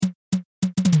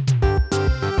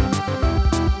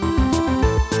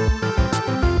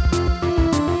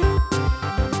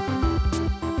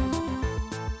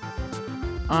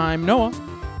I'm Noah.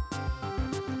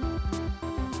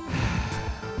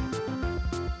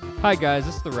 Hi guys,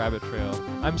 this is the Rabbit Trail.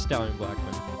 I'm Stalyon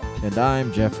Blackman. And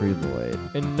I'm Jeffrey Lloyd.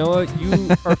 And Noah, you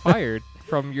are fired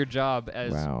from your job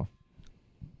as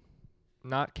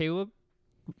not Caleb.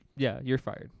 Yeah, you're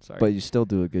fired. Sorry. But you still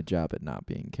do a good job at not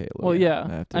being Caleb. Well,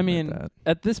 yeah. I mean,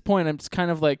 at this point, I'm just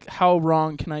kind of like, how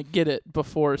wrong can I get it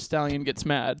before Stalyon gets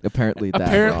mad? Apparently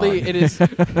it is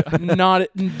not.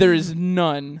 There is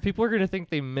none. People are going to think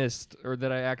they missed or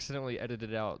that I accidentally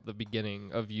edited out the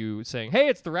beginning of you saying, hey,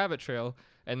 it's the Rabbit Trail,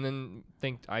 and then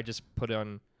think I just put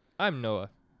on, I'm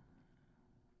Noah.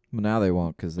 Well, now they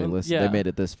won't because they listened. Yeah. They made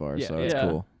it this far, so it's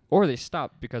cool. Or they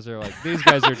stop because they're like, these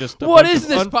guys are just what is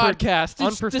this podcast? It's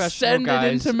unprofessional descended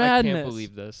guys. into madness. I can't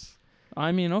believe this.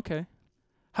 I mean, okay.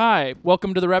 Hi,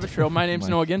 welcome to the Rabbit Trail. My name's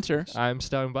Noah Ginter. I'm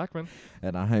Stalyon Blackman.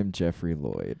 And I'm Jeffrey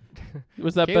Lloyd.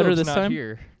 Was that Caleb's better this not time?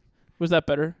 Here. Was that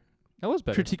better? That was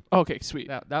better. Critique. Okay, sweet.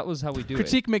 That was how we do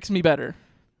Critique makes me better.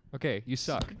 Okay, you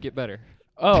suck. Get better.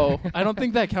 Oh, I don't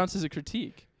think that counts as a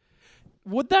critique.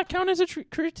 Would that count as a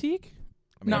critique?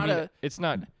 It's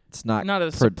not. It's not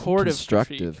a supportive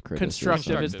constructive criticism.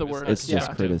 Constructive is the word. It's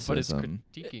just criticism. But it's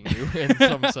critiquing you in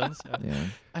some sense. Yeah.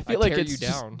 I feel like it's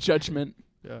just judgment.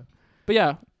 Yeah. But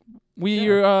yeah,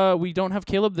 we don't have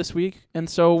Caleb this week, and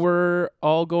so we're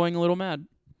all going a little mad.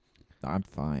 I'm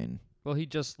fine. Well, he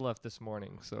just left this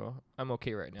morning, so I'm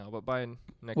okay right now. But by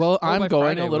next, I'm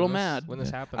going Friday, a little mad when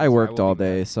this happens. I worked all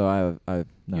day, so I've not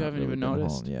you haven't really even been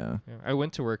noticed. Home. Yeah. I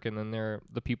went to work, and then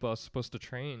the people I was supposed to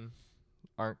train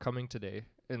aren't coming today,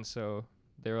 and so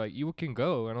they're like, "You can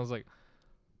go," and I was like,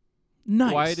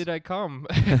 "Nice. Why did I come?"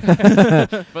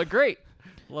 But great,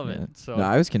 love it. So no,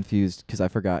 I was confused because I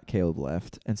forgot Caleb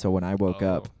left, and so when I woke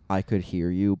up, I could hear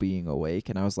you being awake,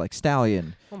 and I was like,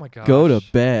 "Stalyon, oh my gosh, go to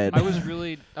bed." I was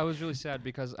really sad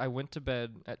because I went to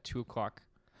bed at 2:00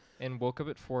 and woke up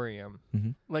at 4 a.m.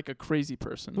 Mm-hmm. like a crazy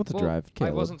person. What's the drive,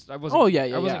 Caleb? I wasn't. Oh yeah.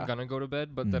 I wasn't gonna go to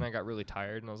bed, but then I got really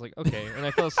tired, and I was like, okay, and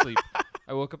I fell asleep.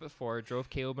 I woke up at 4, drove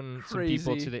Caleb and some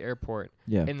people to the airport,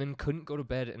 and then couldn't go to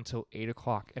bed until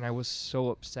 8:00, and I was so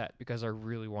upset because I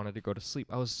really wanted to go to sleep.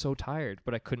 I was so tired,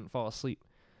 but I couldn't fall asleep,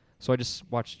 so I just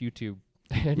watched YouTube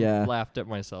and laughed at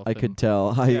myself. I could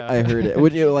tell. I heard it.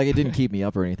 It didn't keep me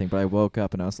up or anything, but I woke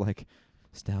up and I was like,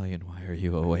 Stalyon, why are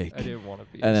you awake? I didn't want to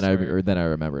be. And then I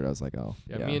remembered. I was like, oh.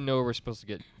 Yeah, me and Noah were supposed to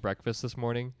get breakfast this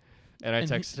morning, and I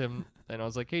texted him, and I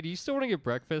was like, hey, do you still want to get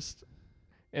breakfast?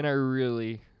 And I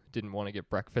really didn't want to get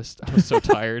breakfast. I was so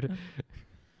tired.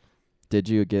 Did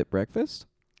you get breakfast?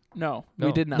 No,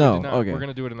 we did not. No, we did not. Okay. We're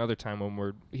gonna do it another time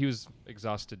when he was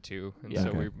exhausted too, and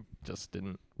so we just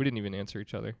didn't. We didn't even answer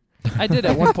each other. I did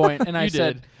at one point, and I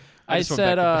said,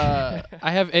 I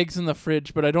have eggs in the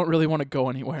fridge, but I don't really want to go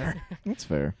anywhere. That's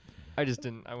fair. I just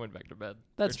didn't. I went back to bed.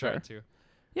 That's fair. Too.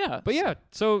 Yeah. But yeah,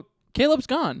 so Caleb's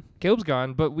gone,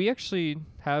 but we actually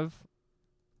have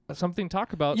something to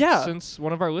talk about since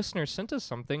one of our listeners sent us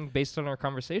something based on our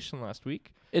conversation last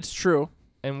week. It's true.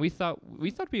 And we thought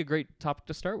it'd be a great topic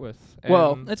to start with.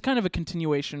 Well, it's kind of a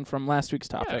continuation from last week's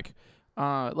topic.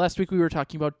 Yeah. Last week we were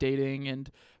talking about dating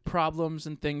and problems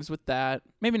and things with that.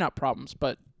 Maybe not problems,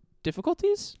 but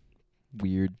difficulties?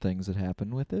 Weird things that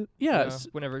happen with it? Yes.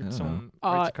 Whenever someone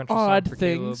writes a country song for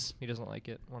things. Caleb, he doesn't like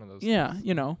it. One of those things.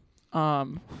 You know.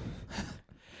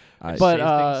 But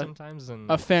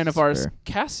a fan of ours,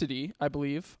 Cassidy, I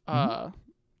believe,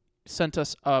 sent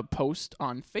us a post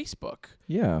on Facebook.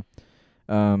 Yeah.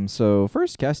 So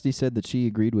first, Cassidy said that she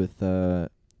agreed with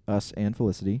us and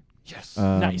Felicity. Yes.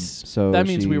 Nice. So that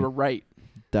means we were right.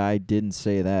 I didn't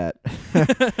say that.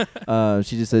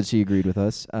 She just said she agreed with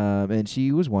us. And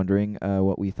she was wondering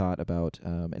what we thought about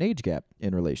an age gap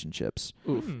in relationships.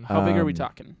 Oof. How big are we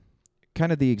talking?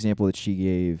 Kind of the example that she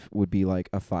gave would be like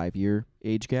a 5-year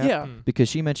age gap. Yeah. Because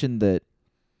she mentioned that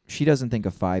she doesn't think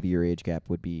a 5-year age gap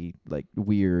would be like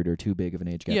weird or too big of an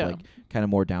age gap. Yeah. Like kind of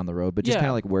more down the road, but just kind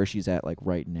of like where she's at like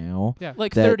right now. Yeah.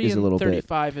 Like that 30 is and a little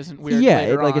 35 isn't weird. Yeah,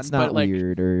 later like on, it's not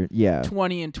weird or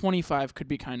 20 and 25 could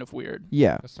be kind of weird.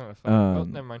 Yeah. That's not a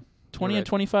fun. Never mind. 20 and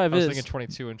 25 I was thinking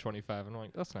 22 and 25, and I'm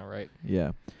like, that's not right.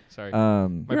 Yeah. Sorry.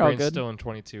 My brain's good. still in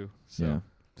 22. So. Yeah.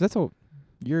 That's all.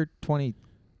 You're 20.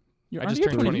 I just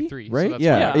turned 23. Right? So that's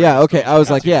yeah. Okay. I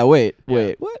was like, wait.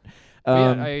 What?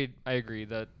 I agree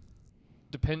that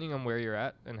depending on where you're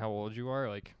at and how old you are,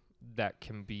 like that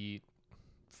can be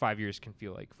 5 years can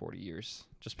feel like 40 years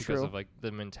just because of like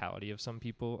the mentality of some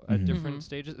people at different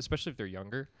stages, especially if they're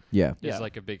younger. Yeah. Is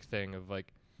like a big thing of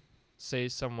like, say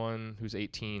someone who's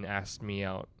 18 asked me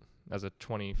out as a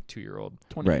 22-year-old.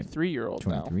 23-year-old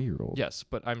now. 23-year-old. Yes,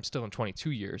 but I'm still in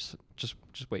 22 years. Just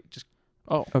wait.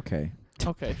 Oh. Okay.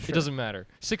 Okay, It doesn't matter.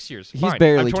 6 years. He's fine.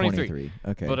 barely I'm 23.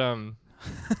 Okay.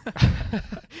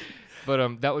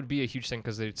 But that would be a huge thing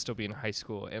because they'd still be in high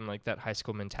school, and like that high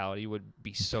school mentality would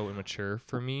be so immature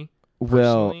for me.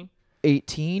 Well, personally.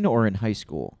 18 or in high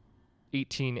school?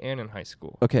 18 and in high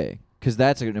school. Okay, because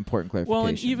that's an important clarification. Well,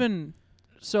 and even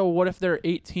so, what if they're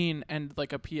 18 and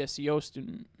like a PSEO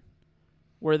student,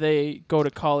 where they go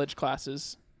to college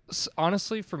classes?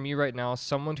 Honestly, for me right now,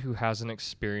 someone who hasn't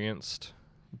experienced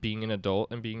being an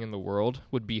adult and being in the world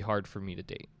would be hard for me to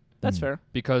date. That's fair.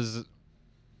 Because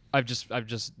I've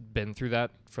just been through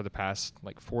that for the past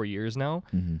like 4 years now.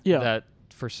 Mm-hmm. Yeah. That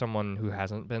for someone who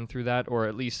hasn't been through that, or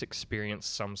at least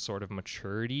experienced some sort of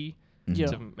maturity Yeah.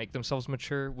 to make themselves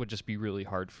mature, would just be really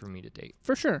hard for me to date.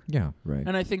 For sure. Yeah, right.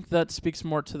 And I think that speaks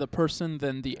more to the person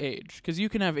than the age. Because you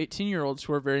can have 18-year-olds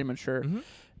who are very mature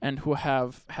and who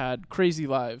have had crazy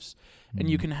lives. And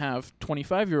you can have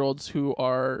 25-year-olds who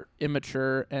are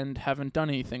immature and haven't done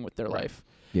anything with their life.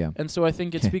 Yeah. And so I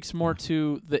think it speaks more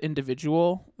to the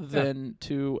individual than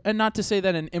to... And not to say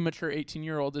that an immature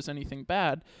 18-year-old is anything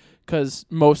bad, because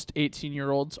most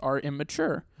 18-year-olds are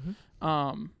immature.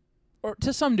 Or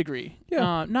to some degree.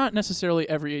 Yeah. Not necessarily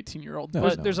every 18-year-old. No,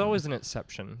 But there's always an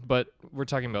exception. But we're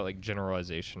talking about like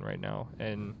generalization right now.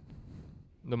 And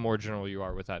the more general you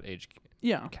are with that age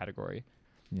category.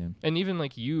 Yeah. And even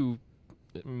like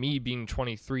me being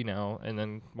 23 now and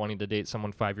then wanting to date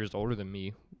someone 5 years older than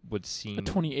me would seem... A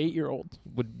 28-year-old.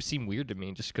 Would seem weird to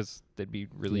me just because they'd be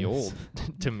really old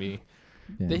to me.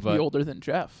 Yeah. They'd be older than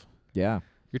Jeff. Yeah.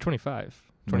 You're 25.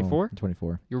 24? No,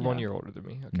 24. You're 1 year older than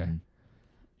me. Okay. Mm-hmm.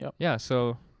 Yep. Yeah,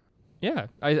 so, yeah,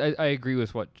 I agree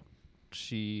with what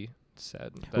she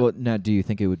said. Well, now, do you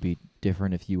think it would be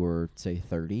different if you were, say,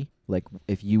 30? Like,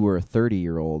 if you were a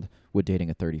 30-year-old, would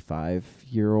dating a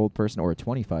 35-year-old person or a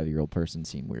 25-year-old person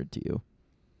seem weird to you?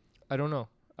 I don't know.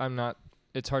 I'm not...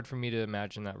 It's hard for me to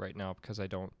imagine that right now because I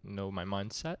don't know my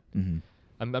mindset. Mm-hmm.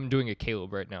 I'm doing a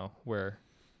Caleb right now where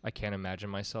I can't imagine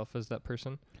myself as that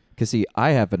person. Because, see,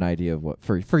 I have an idea of what...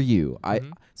 For you, I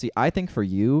think for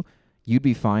you, you'd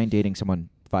be fine dating someone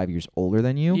 5 years older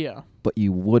than you. Yeah. But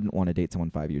you wouldn't want to date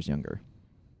someone 5 years younger.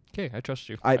 Okay, I trust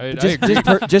you. I agree.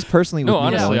 just personally. No, with me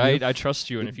honestly, knowing you, I trust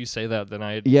you, and if you say that, then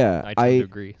I I totally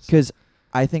agree. Because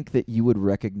I think that you would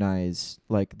recognize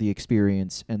like the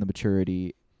experience and the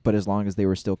maturity, but as long as they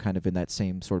were still kind of in that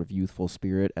same sort of youthful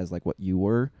spirit as like what you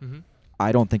were,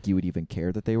 I don't think you would even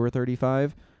care that they were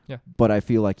 35. Yeah. But I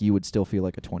feel like you would still feel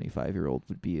like a 25-year-old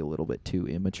would be a little bit too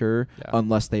immature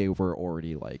unless they were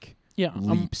already like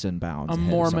leaps and bounds. A ahead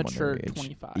more of someone mature their age.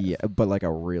 25. Yeah, but like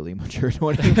a really mature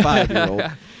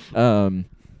 25-year-old.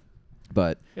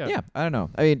 But yeah, I don't know.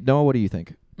 I mean, Noah, what do you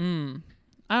think? I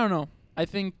don't know. I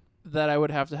think that I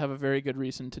would have to have a very good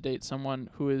reason to date someone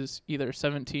who is either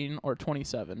 17 or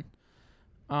 27.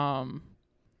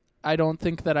 I don't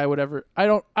think that I would ever...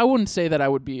 I wouldn't say that I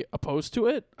would be opposed to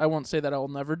it. I won't say that I will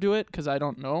never do it because I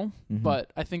don't know.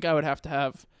 But I think I would have to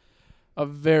have a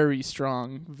very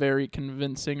strong, very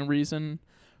convincing reason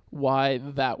why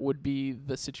that would be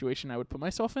the situation I would put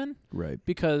myself in. Right.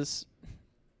 Because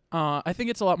I think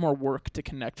it's a lot more work to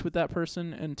connect with that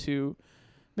person and to...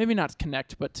 Maybe not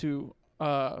connect, but to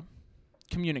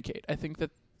communicate. I think that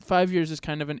 5 years is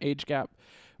kind of an age gap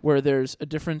where there's a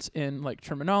difference in like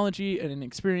terminology and in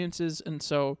experiences, and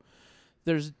so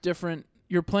there's different...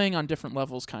 You're playing on different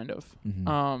levels, kind of.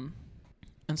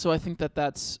 And so I think that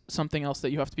that's something else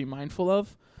that you have to be mindful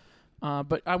of.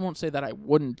 But I won't say that I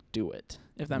wouldn't do it,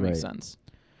 if that makes sense.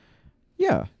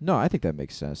 Yeah. No, I think that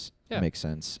makes sense. Yeah. It makes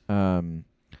sense.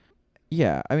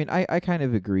 Yeah, I mean, I kind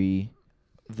of agree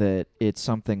that it's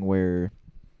something where...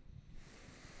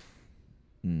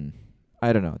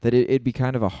 I don't know. That it'd be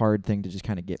kind of a hard thing to just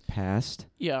kind of get past.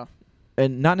 Yeah.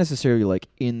 And not necessarily like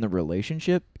in the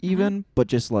relationship even, but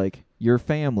just like your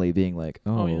family being like,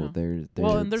 they're well,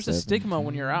 and there's 17. a stigma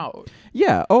when you're out.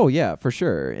 Yeah. Oh, yeah, for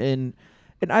sure. And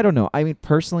I don't know. I mean,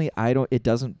 personally, it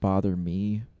doesn't bother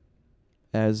me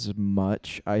as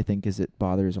much, I think, as it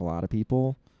bothers a lot of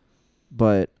people.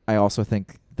 But I also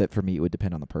think that for me, it would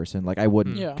depend on the person. Like, I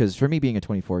wouldn't, because for me being a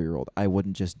 24-year-old, I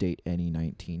wouldn't just date any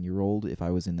 19-year-old if I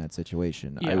was in that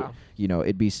situation. Yeah.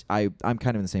 It'd be, I'm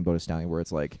kind of in the same boat as Stalyon, where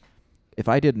it's like, if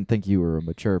I didn't think you were a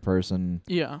mature person,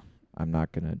 I'm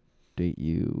not going to date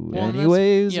you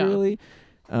anyways, really.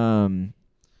 And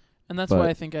that's why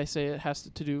I think I say it has to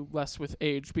do less with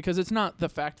age, because it's not the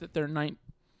fact that they're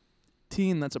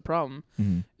 19 that's a problem.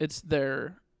 It's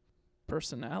their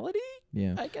personality,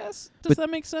 I guess. Does that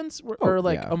make sense? Or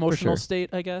emotional state,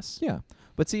 I guess. Yeah.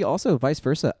 But see, also vice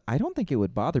versa, I don't think it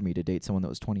would bother me to date someone that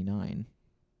was 29.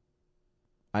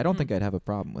 I don't think I'd have a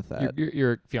problem with that.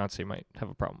 Your fiance might have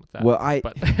a problem with that. Well,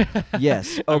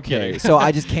 yes. Okay. kidding. So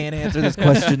I just can't answer this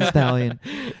question, Stalyon.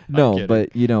 No,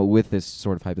 but with this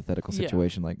sort of hypothetical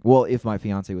situation, like, well, if my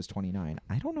fiance was 29,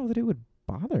 I don't know that it would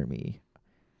bother me.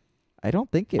 I don't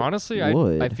think it honestly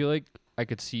would. I feel like I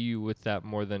could see you with that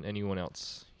more than anyone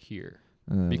else here.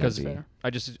 Because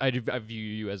I view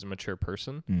you as a mature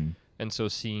person, and so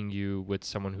seeing you with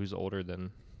someone who's older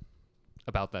than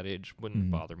about that age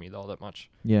wouldn't bother me all that much.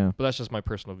 Yeah, but that's just my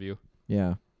personal view.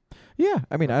 Yeah.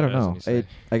 I mean, I don't know.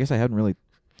 I guess I hadn't really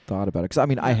thought about it because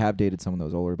I have dated someone that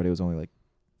was older, but it was only like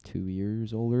 2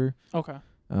 years older. Okay.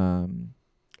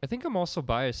 I think I'm also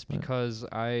biased because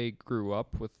I grew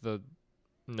up with the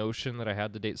notion that I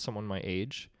had to date someone my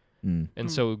age,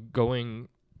 and so going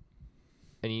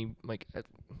any like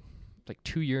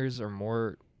 2 years or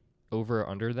more over or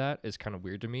under that is kind of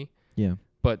weird to me. Yeah.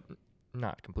 But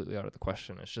not completely out of the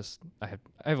question. It's just I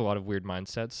have a lot of weird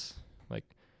mindsets, like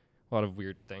a lot of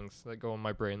weird things that go in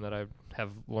my brain that I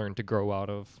have learned to grow out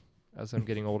of as I'm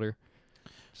getting older,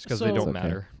 just because they don't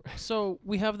matter. So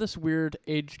we have this weird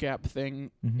age gap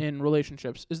thing in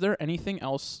relationships. Is there anything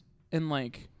else in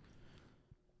like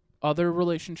other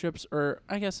relationships, or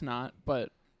I guess not, but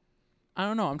I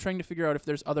don't know. I'm trying to figure out if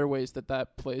there's other ways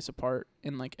that plays a part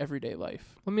in like everyday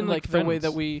life. I mean, like the way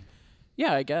that we.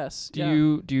 Yeah, I guess.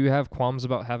 Do you have qualms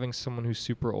about having someone who's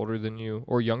super older than you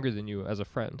or younger than you as a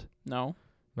friend? No.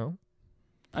 No?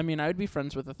 I mean, I would be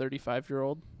friends with a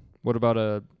 35-year-old. What about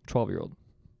a 12-year-old?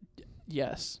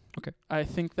 Yes. Okay. I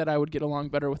think that I would get along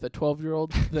better with a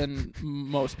 12-year-old than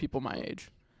most people my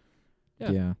age.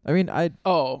 Yeah. I mean,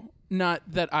 not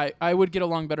that I would get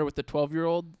along better with the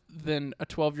 12-year-old than a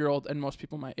 12-year-old and most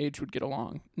people my age would get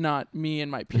along. Not me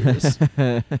and my peers.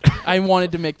 I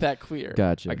wanted to make that clear.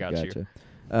 Gotcha. I got you.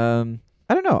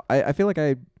 I don't know. I feel like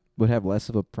I would have less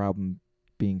of a problem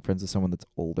being friends with someone that's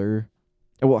older.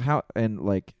 Well,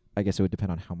 I guess it would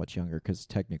depend on how much younger, because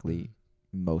technically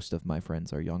most of my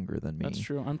friends are younger than me. That's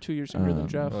true. I'm 2 years younger than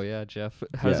Jeff. Oh, yeah, Jeff.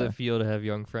 How does it feel to have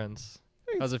young friends?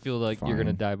 How does it feel like you're going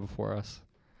to die before us?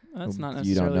 That's not necessarily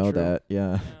You don't know true. that,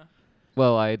 yeah.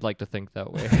 Well, I'd like to think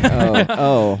that way.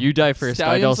 Oh. You die first,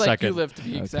 I die second. You live to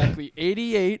be exactly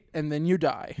 88, and then you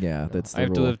die. Yeah, that's the I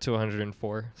have to rule. live to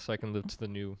 104, so I can live to the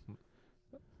new,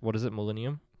 what is it,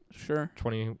 millennium? Sure.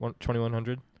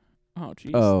 2100? Oh,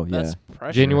 jeez. Oh, yeah. That's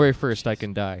pressure. January 1st, I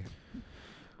can die.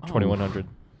 2100.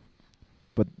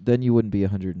 But then you wouldn't be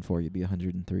 104, you'd be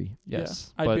 103.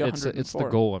 Yes, I'd but be it's the 104.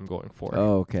 goal I'm going for.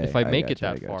 Oh, okay. If I make it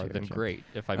gotcha, that far, then gotcha. great.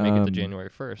 If I make it to January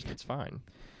 1st, it's fine.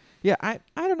 Yeah, I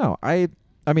don't know. I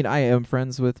mean, I am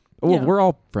friends with. Well, we're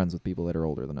all friends with people that are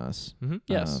older than us. Mm-hmm.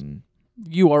 Yes.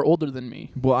 You are older than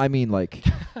me. Well, I mean, like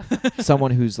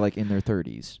someone who's like in their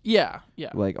 30s. Yeah.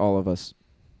 Like all of us.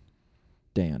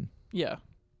 Dan. Yeah.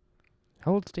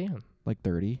 How old's Dan? Like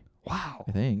 30. Wow.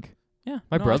 I think. Yeah.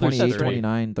 My brother's 28, 30.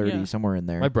 29, 30, Yeah. somewhere in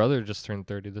there. My brother just turned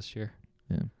 30 this year.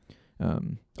 Yeah.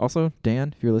 Also,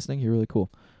 Dan, if you're listening, you're really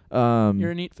cool.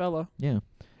 You're a neat fella. Yeah.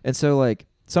 And so, like,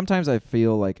 sometimes I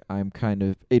feel like I'm kind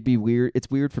of, it'd be weird. It's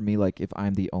weird for me, like, if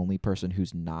I'm the only person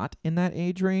who's not in that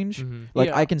age range. Mm-hmm. Like,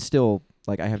 Yeah. I can still,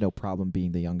 like, I have no problem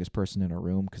being the youngest person in a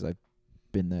room because I've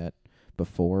been that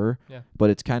before. Yeah. But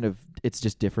it's kind of, it's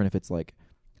just different if it's like,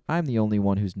 I'm the only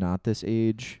one who's not this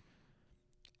age.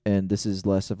 And this is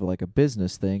less of like a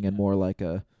business thing and more like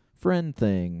a friend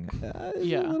thing. It's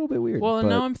a little bit weird. Well, and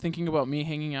now I'm thinking about me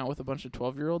hanging out with a bunch of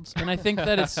 12-year-olds, and I think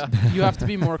that it's you have to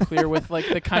be more clear with like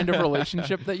the kind of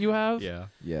relationship that you have. Yeah.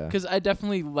 Yeah. Because I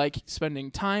definitely like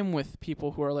spending time with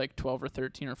people who are like 12 or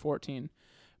 13 or 14,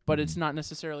 but it's not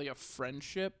necessarily a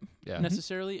friendship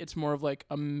necessarily. It's more of like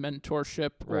a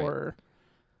mentorship or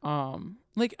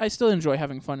like I still enjoy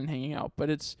having fun and hanging out,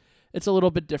 but it's a little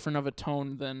bit different of a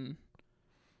tone than.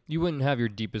 You wouldn't have your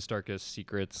deepest, darkest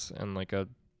secrets in like a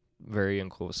very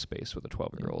enclosed space with a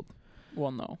 12-year-old.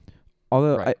 Well, no.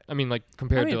 Although Right. I mean, like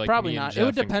compared to like probably me and not. Jeff It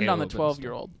would and depend on the Caleb and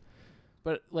 12-year-old.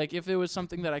 But like if it was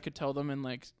something that I could tell them and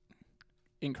like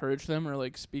encourage them or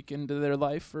like speak into their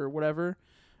life or whatever,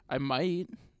 I might.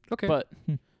 Okay. But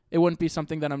it wouldn't be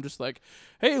something that I'm just like,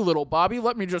 hey, little Bobby,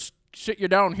 let me just sit you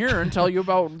down here and tell you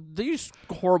about these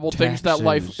horrible things that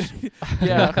life.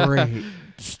 Yeah. Great.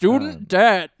 Student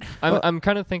debt. I'm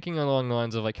kind of thinking along the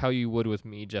lines of like how you would with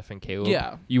me, Jeff and Caleb.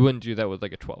 Yeah. You wouldn't do that with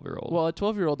like a 12-year-old. Well, a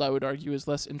 12-year-old, I would argue, is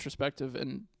less introspective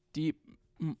and deep.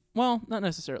 Well, not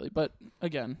necessarily, but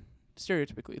again,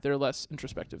 stereotypically, they're less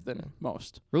introspective than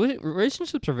most.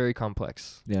 Relationships are very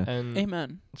complex. Yeah. And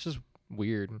Amen. it's just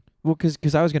weird. Well,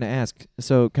 because I was going to ask,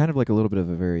 so kind of like a little bit of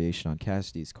a variation on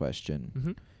Cassidy's question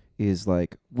Mm-hmm. is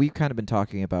like, we've kind of been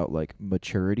talking about like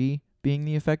maturity being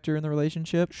the effector in the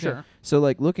relationship. Sure. So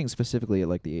like looking specifically at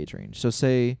like the age range. So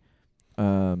say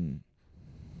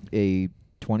a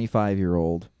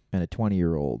 25-year-old and a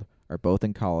 20-year-old are both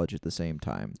in college at the same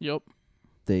time. Yep.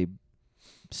 They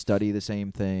study the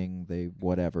same thing, they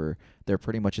whatever. They're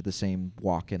pretty much at the same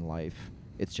walk in life.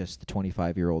 It's just the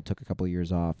 25-year-old took a couple of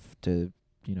years off to,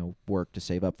 work to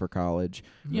save up for college.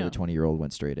 Yeah. The 20-year-old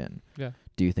went straight in. Yeah.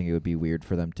 Do you think it would be weird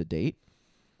for them to date?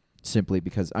 Simply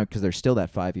because they're still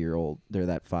that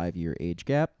 5-year age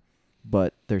gap,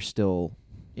 but they're still,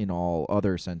 in all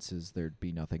other senses, there'd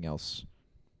be nothing else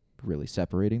really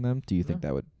separating them. Do you think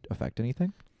that would affect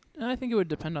anything? I think it would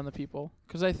depend on the people,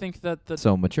 because I think that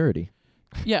So maturity.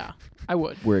 Yeah, I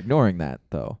would. We're ignoring that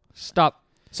though. Stop.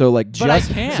 So like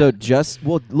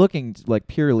looking like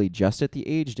purely just at the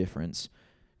age difference,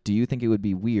 do you think it would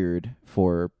be weird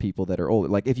for people that are older?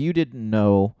 Like if you didn't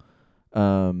know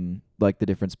like the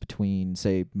difference between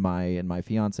say my and my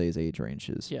fiance's age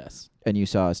ranges. Yes. And you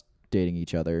saw us dating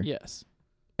each other. Yes.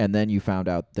 And then you found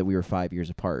out that we were 5 years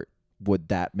apart. Would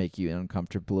that make you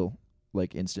uncomfortable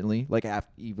like instantly? Like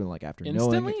even like after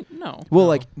instantly? knowing No.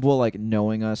 Like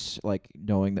knowing us, like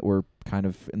knowing that we're kind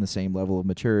of in the same level of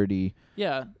maturity.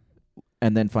 Yeah.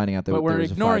 And then finding out that but we're there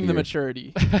was ignoring the a 5-year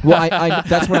maturity. Well, I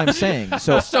that's what I'm saying.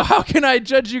 So how can I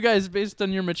judge you guys based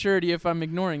on your maturity if I'm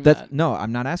ignoring that? No,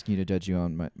 I'm not asking you to judge you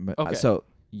on my okay. So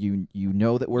you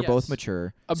know that we're both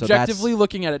mature. Objectively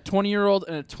looking at a 20-year-old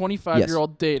and a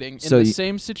 25-year-old dating in the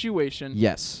same situation.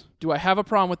 Yes. Do I have a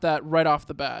problem with that right off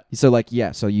the bat? So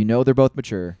so they're both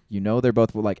mature. They're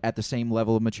both like at the same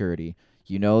level of maturity.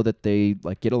 You know that they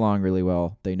like get along really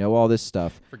well. They know all this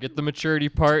stuff. Forget the maturity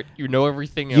part. You know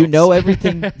everything else. You know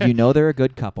everything. You know they're a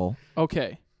good couple.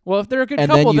 Okay. Well, if they're a good and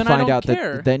couple, then you then find I out don't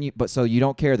care. that then you so you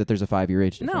don't care that there's a 5-year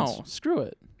age difference. No, screw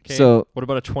it. Okay, so what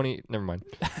about a 20? Never mind.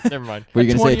 Never mind. Were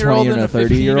you gonna say a 20 and a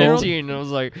 30-year-old? 15. I was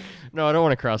like, no, I don't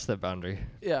want to cross that boundary.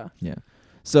 Yeah. Yeah.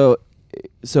 So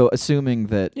assuming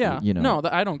that no,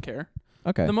 I don't care.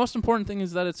 Okay. The most important thing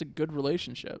is that it's a good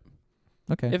relationship.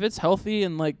 Okay. If it's healthy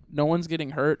and like no one's getting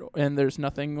hurt and there's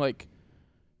nothing like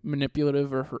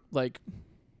manipulative or like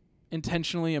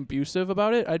intentionally abusive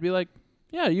about it, I'd be like,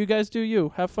 yeah, you guys do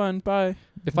you. Have fun. Bye.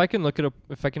 If I can look at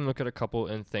a couple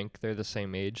and think they're the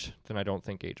same age, then I don't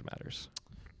think age matters.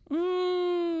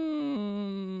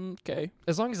 Okay.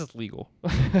 As long as it's legal.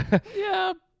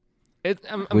 Yeah.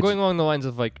 I'm going along the lines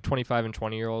of like 25 and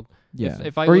 20-year-old. Yeah.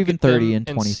 If I or look even at 30 them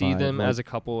and 25. see them as a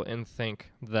couple and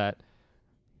think that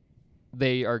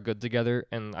they are good together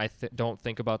and I don't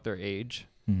think about their age,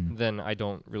 then I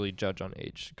don't really judge on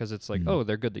age because it's like, oh,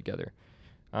 they're good together.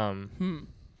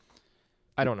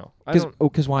 I don't know.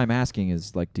 Because why I'm asking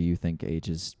is like, do you think age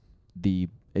is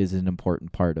an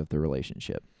important part of the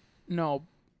relationship? No,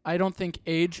 I don't think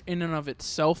age in and of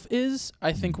itself is.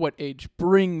 I think what age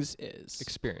brings is.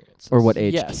 Experience. Or what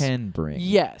age can bring.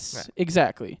 Yes,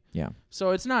 exactly. Yeah.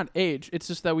 So it's not age. It's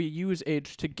just that we use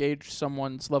age to gauge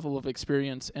someone's level of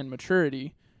experience and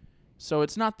maturity. So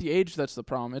it's not the age that's the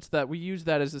problem. It's that we use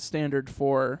that as a standard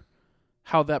for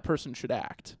how that person should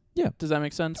act. Yeah. Does that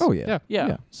make sense? Oh, yeah.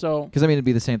 Yeah. So. Because, I mean, it'd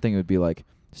be the same thing. It would be like,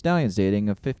 Stalyon's dating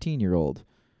a 15-year-old.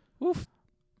 Oof.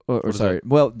 Or sorry.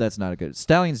 Well, that's not a good.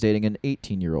 Stalyon's dating an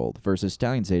 18-year-old versus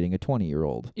Stalyon's dating a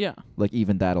 20-year-old. Yeah. Like,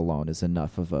 even that alone is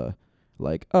enough of a,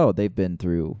 like, oh, they've been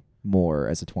through more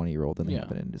as a 20-year-old than they have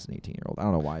been as an 18-year-old. I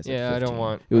don't know why I said 15. I don't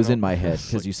want... It was in my head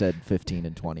because you said 15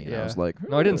 and 20, and I was like...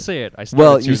 No, I didn't say it. I started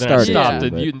well, to, you then started I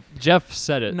stopped. to, Jeff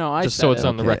said it. No, I just said so it's it.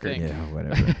 on the record. Yeah,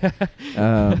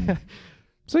 whatever.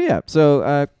 So, yeah.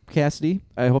 So, Cassidy,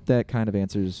 I hope that kind of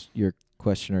answers your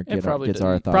question or gets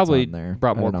our thoughts probably on there.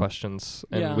 Brought more questions,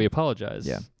 and we apologize.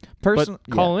 Yeah. But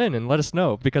call in and let us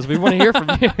know because we want to hear from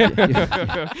you.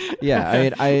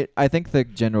 Yeah, I think the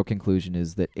general conclusion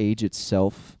is that age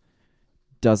itself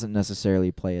doesn't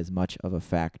necessarily play as much of a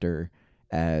factor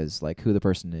as like who the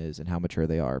person is and how mature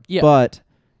they are. Yeah. But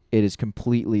it is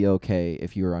completely okay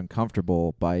if you're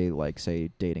uncomfortable by like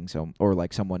say dating or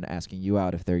like someone asking you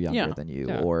out if they're younger than you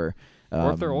or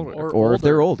if they're older. Or if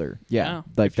they're older. Yeah.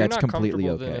 Like if you're that's not completely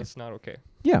okay. Then it's not okay.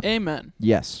 Yeah. Amen.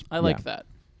 Yes. I like that.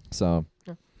 So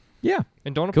yeah.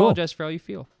 And don't apologize for how you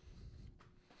feel.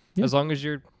 Yeah. As long as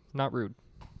you're not rude.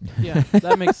 Yeah.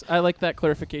 I like that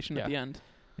clarification at the end.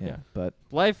 Yeah. But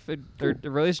life or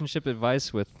relationship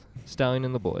advice with Stalyon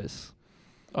and the boys.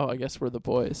 Oh, I guess we're the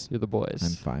boys. You're the boys.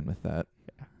 I'm fine with that.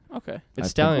 Yeah. Okay.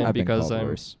 It's Stalyon because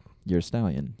you're a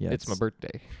Stalyon. Yeah. It's my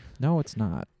birthday. No, it's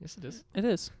not. Yes, it is. It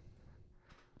is.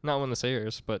 Not when this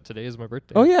airs, but today is my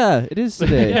birthday. Oh, yeah, it is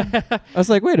today. I was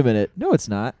like, wait a minute. No, it's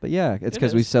not. But yeah, it's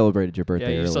because we celebrated your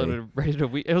birthday early. Celebrated a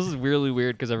week. It was really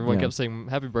weird because everyone kept saying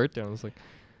happy birthday. I was like,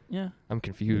 Yeah. I'm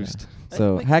confused. Yeah.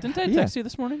 So didn't I text you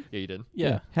this morning? Yeah, you did.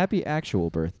 Yeah. Happy actual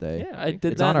birthday. Yeah, I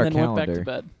did it's that on our and then calendar. went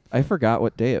back to bed. I forgot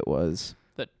what day it was.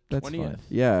 The That's 20th. fine.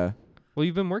 Yeah. Well,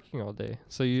 you've been working all day,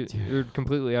 so you're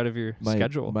completely out of your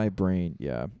schedule. My brain,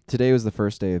 yeah. Today was the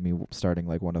first day of me starting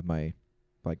like one of my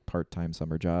like part-time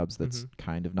summer jobs that's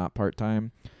kind of not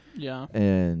part-time. Yeah.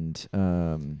 And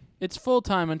it's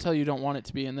full-time until you don't want it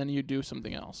to be, and then you do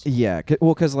something else. Yeah,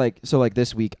 because like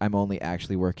this week I'm only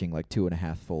actually working like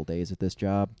 2.5 full days at this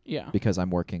job. Yeah. Because I'm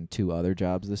working 2 other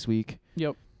jobs this week.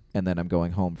 Yep. And then I'm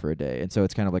going home for a day, and so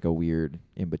it's kind of like a weird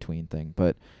in between thing.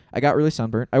 But I got really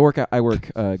sunburnt. I work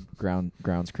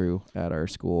grounds crew at our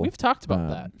school. We've talked about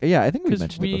that. Yeah, I think we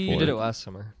mentioned it before. You did it last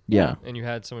summer. Yeah. And you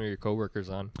had some of your coworkers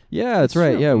on. Yeah, that's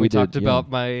right. Yeah, we did, talked about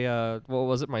my what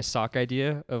was it? My sock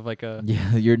idea of like a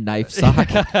your knife sock.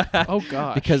 Oh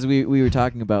gosh. Because we were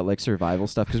talking about like survival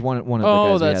stuff. Because one of the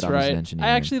guys we had on was an engineer. I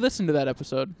actually listened to that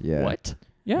episode. Yeah. What?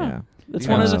 Yeah. That's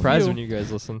one of the surprised few. when you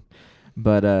guys listen.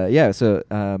 But so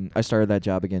I started that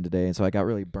job again today, and so I got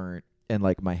really burnt, and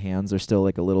like my hands are still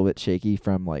like a little bit shaky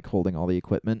from like holding all the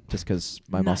equipment, just because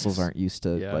my muscles aren't used to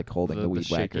like holding the weed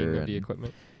whacker and the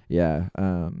equipment. Yeah,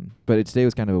 but today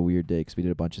was kind of a weird day because we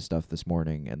did a bunch of stuff this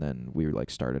morning, and then we were like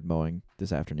started mowing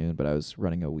this afternoon. But I was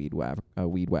running a weed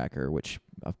whacker, which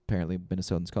apparently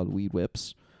Minnesotans called weed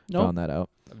whips. Nope. Found that out.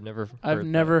 I've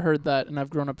never heard that, and I've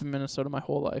grown up in Minnesota my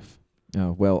whole life.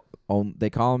 Oh well, they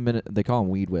call them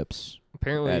weed whips.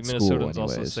 Apparently, at Minnesotans school,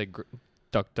 also say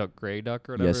duck, duck, gray duck,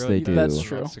 or whatever. Yes, they do. That's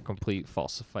true. That's a complete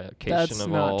falsification That's of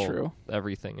not all true.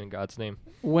 Everything in God's name.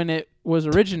 When it was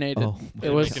originated, it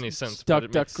was make any sense,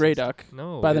 duck, duck, gray duck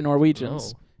by the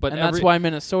Norwegians. No. But and that's why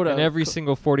Minnesota. In every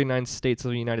single 49 states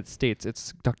of the United States,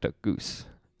 it's duck, duck, goose.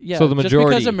 Yeah, so the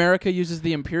majority. Just because America uses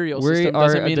the imperial we system are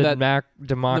doesn't mean that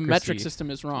democracy. the metric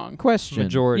system is wrong. Question.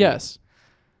 Majority. Yes.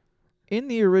 In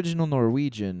the original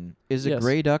Norwegian, is a Yes.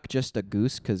 gray duck just a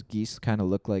goose because geese kind of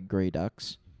look like gray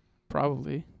ducks?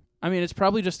 Probably. I mean, it's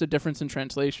probably just a difference in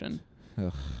translation.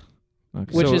 Ugh.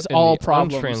 Okay. Which So is in all the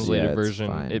problems. Untranslated Yeah, it's version,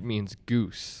 fine. it means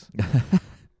goose.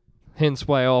 Hence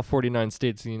why all 49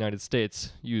 states in the United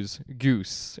States use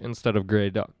goose instead of gray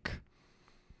duck.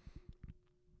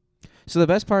 So the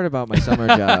best part about my summer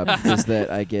job is that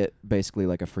I get basically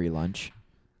like a free lunch.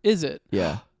 Is it?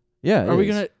 Yeah. Yeah. Are we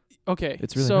going to... Okay.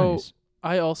 It's really so nice.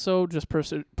 I also just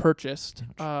purchased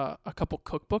a couple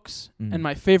cookbooks, and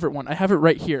my favorite one, I have it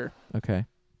right here. Okay.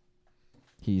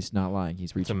 He's not lying.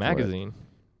 He's reaching It's a magazine.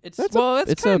 It's That's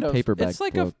it's a kind of paperback it's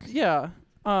like book.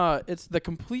 It's the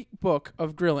complete book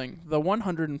of grilling, the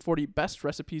 140 best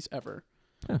recipes ever.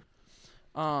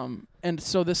 Huh. And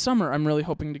so this summer I'm really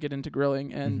hoping to get into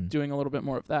grilling and doing a little bit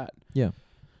more of that. Yeah.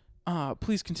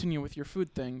 Please continue with your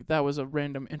food thing. That was a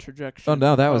random interjection. Oh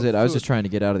no, that was it. I was food. just trying to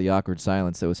get out of the awkward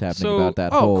silence that was happening So- about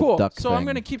that whole cool. duck So thing. I'm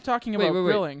going to keep talking Wait, about wait, wait.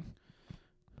 grilling.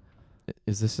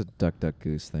 Is this a duck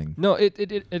goose thing? No,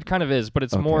 it kind of is, but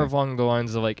it's more Okay. along the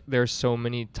lines of like there's so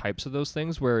many types of those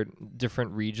things where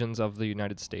different regions of the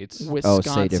United States.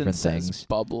 Wisconsin say different says things.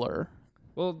 bubbler.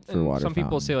 Well, For and water some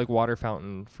people say fountain. like water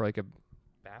fountain for like a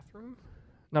bathroom.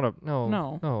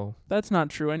 No. That's not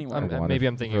true anyway. Water Maybe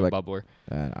I'm thinking for, of like, bubbler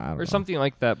I don't know. or something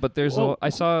like that. But there's Well- I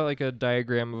saw like a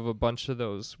diagram of a bunch of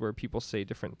those where people say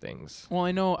different things. Well,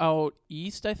 I know out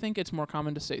east, I think it's more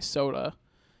common to say soda.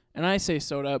 And I say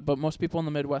soda, but most people in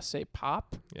the Midwest say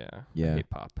pop. Yeah. Yeah. I hate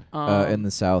pop. In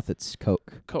the South, it's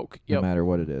Coke. Coke. No Yep. matter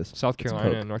what it is. South It's Carolina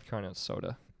Coke. and North Carolina is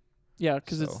soda. Yeah,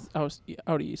 because So- it's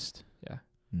out east. Yeah.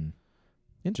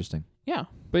 Interesting. Yeah.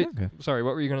 But Okay. sorry,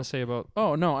 what were you gonna say about?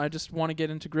 Oh, no, I just want to get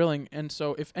into grilling. And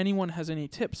so if anyone has any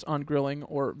tips on grilling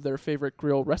or their favorite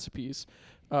grill recipes,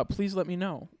 please let me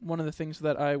know. One of the things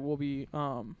that I will be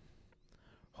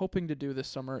hoping to do this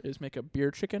summer is make a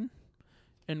beer chicken,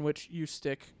 in which you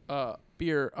stick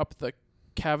beer up the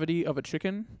cavity of a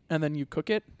chicken, and then you cook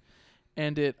it,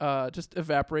 and it just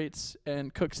evaporates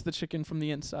and cooks the chicken from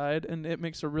the inside, and it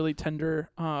makes a really tender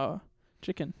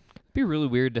chicken. It'd be really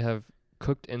weird to have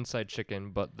cooked inside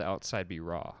chicken, but the outside be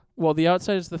raw. Well, the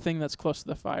outside is the thing that's close to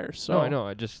the fire. So No, I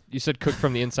know. You said cook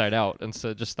from the inside out, and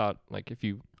so just thought like if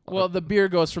you. Well, the beer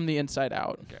goes from the inside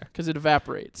out Okay. because it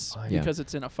evaporates Oh, yeah. because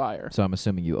it's in a fire. So I'm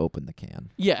assuming you open the can.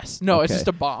 Yes. No, it's Okay. just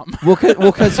a bomb. Well,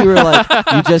 because you were like,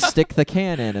 you just stick the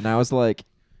can in, and I was like,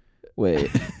 wait,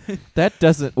 that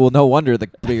doesn't. Well, no wonder the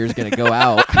beer's gonna go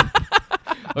out.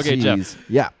 Okay, Jeez. Jeff.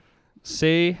 Yeah.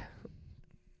 Say.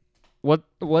 What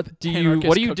do you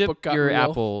Anarchist dip cookbook got your real.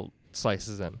 apple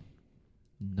slices in?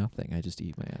 Nothing. I just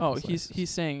eat my. Oh, apple he's slices.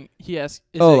 saying he asks,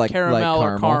 is Oh, it like caramel or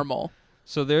caramel? caramel?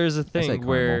 So there's a say thing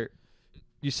where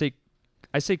you say,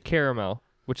 I say caramel,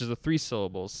 which is the 3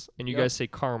 syllables, and you Yep. guys say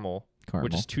caramel, Caramel.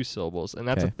 which is 2 syllables, and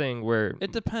that's a thing where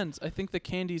It depends. I think the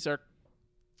candies are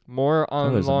more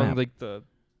on there's a along map. like the.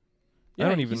 Yeah, I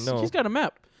don't even know. He's got a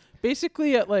map.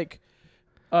 Basically at like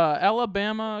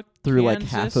Alabama, through Kansas,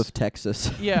 like half of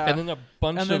Texas. Yeah. and then a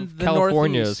bunch And then of the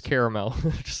California is Northeast. caramel.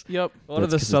 Just Yep. a lot of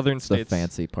the That's 'cause southern it's states. the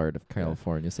fancy part of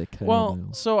California. Say Well,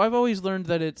 caramel. so I've always learned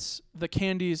that it's the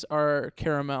candies are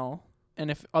caramel, and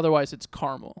if otherwise it's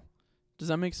caramel. Does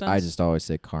that make sense? I just always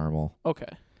say caramel, Okay.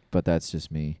 but that's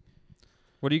just me.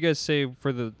 What do you guys say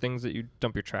for the things that you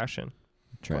dump your trash in?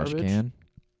 Trash Garbage? can.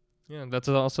 Yeah, that's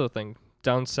also a thing.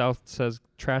 Down south says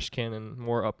trash can, and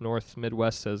more up north,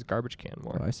 Midwest says garbage can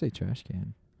more. Oh, I say trash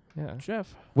can. Yeah.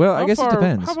 Jeff. Well, how I guess far, it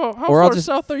depends. How Or I'll far just-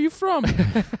 south are you from?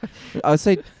 I would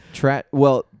say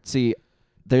Well, see,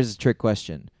 there's a trick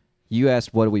question. You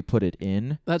asked what do we put it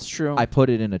in? That's true. I put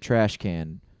it in a trash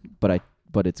can, but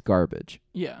it's garbage.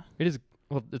 Yeah. It is.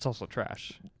 Well, it's also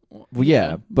trash. Well,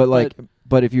 yeah,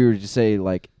 but if you were to say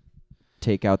like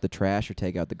take out the trash or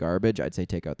take out the garbage, I'd say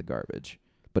take out the garbage.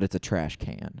 But it's a trash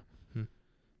can.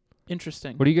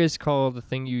 Interesting. What do you guys call the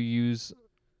thing you use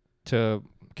to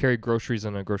carry groceries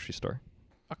in a grocery store?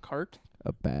 A cart?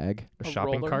 A bag. A A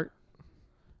shopping roller? cart?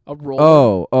 A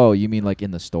roller? Oh, you mean like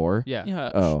in the store? Yeah.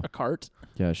 Yeah. Oh. A cart?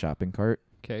 Yeah, a shopping cart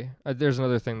Okay. There's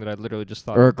another thing that I literally just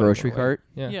thought or a of, but I went grocery away. cart.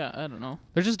 Yeah. I don't know.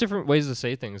 There's just different ways to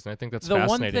say things, and I think that's The one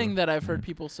fascinating. thing that I've heard Mhm.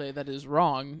 people say that is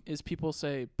wrong is people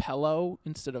say pillow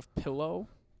instead of pillow.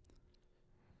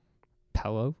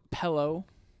 Pillow? Pillow.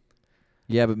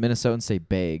 Yeah, but Minnesotans say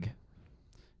bag.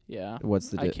 Yeah. What's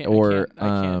the I di- can't- I or can't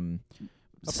apologize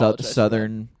for that.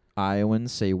 Southern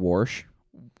Iowans say wash.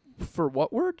 For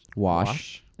what word?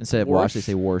 Wash. Instead of wash, they Wash?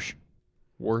 say wash.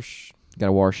 Wash.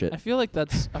 Gotta wash it. I feel like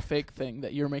that's a fake thing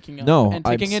that you're making up No, and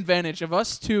I'm taking s- advantage of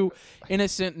us two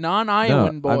innocent No,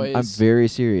 non-Iowan boys. I'm very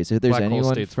serious. If there's Black hole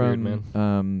anyone state's weird, from,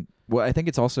 man. well, I think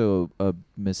it's also a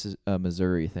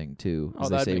Missouri thing too. Oh, Is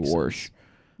they that say makes wash. sense.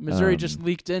 Missouri just Um,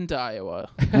 leaked into Iowa.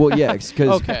 Well, yeah,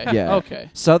 because Okay. yeah, Okay.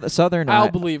 Southern I'll I-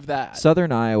 believe that.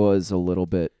 Southern Iowa is a little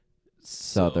bit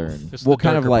So- southern. It's Well, the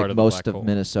kind of darker like part of the most black of hole.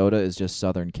 Minnesota is just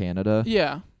southern Canada.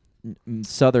 Yeah.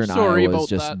 Southern Sorry Iowa is about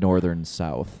just that. northern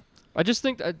south. I just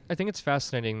think I think it's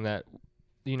fascinating that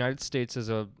the United States is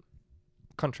a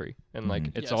country, and like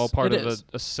Mhm. it's Yes, all part it of is.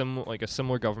 a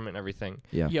similar government and everything.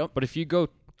 Yeah, Yep. But if you go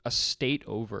a state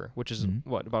over, which is Mhm.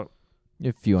 what about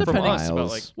a few hundred from Depending- us, about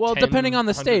miles. like Well, 10, depending on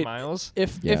the 100 state. miles.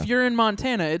 If Yeah. you're in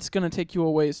Montana, it's gonna take you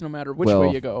a ways no matter which Well,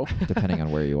 way you go. depending on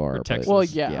where you are. but Texas. Well,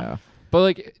 yeah. But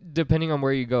like depending on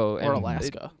where you go, Or and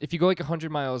Alaska. if you go like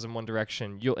 100 miles in one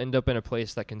direction, you'll end up in a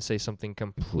place that can say something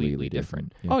completely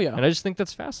different. Yeah. Oh yeah. And I just think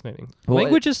that's fascinating. Well,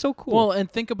 Language is so cool. Well, and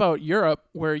think about Europe,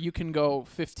 where you can go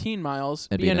 15 miles,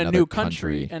 And be in a another new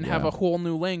country, country, and have yeah. a whole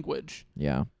new language.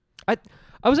 Yeah.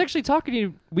 I was actually talking to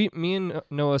you. Me and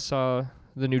Noah saw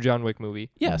the new John Wick movie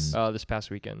Yes, this past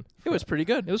weekend. it was pretty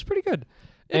good. It was pretty good.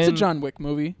 It's a And John Wick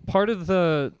movie. part of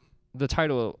the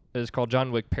title is called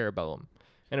John Wick Parabellum,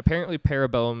 and apparently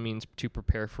parabellum means to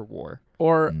prepare for war.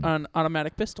 Or Mm. an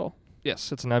automatic pistol.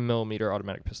 Yes, it's a 9mm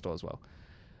automatic pistol as well.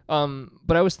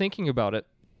 But I was thinking about it,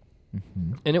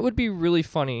 Mhm. and it would be really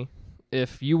funny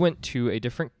if you went to a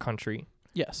different country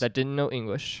Yes, that didn't know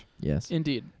English, Yes.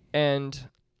 indeed. and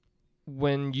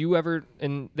when you ever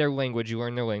in their language, you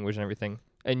learn their language and everything,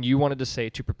 and you wanted to say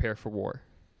to prepare for war,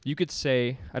 you could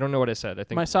say, I don't know what I said. I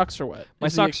think My socks are wet. My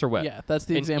is the socks ex- are wet. Yeah, that's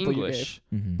the in example English,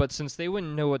 Mhm. but since they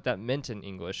wouldn't know what that meant in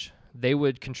English, they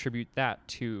would contribute that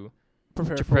to you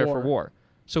gave. to prepare for war.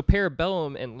 So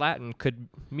parabellum in Latin could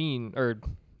mean, or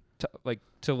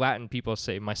to Latin people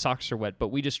say, my socks are wet, but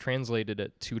we just translated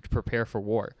it to prepare for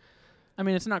war. I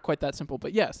mean, it's not quite that simple,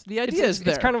 but yes, the idea is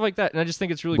there. It's kind of like that, and I just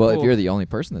think it's really Well, cool. if you're the only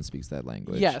person that speaks that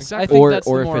language. yes, Exactly. I think Or that's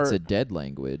or the if more. it's a dead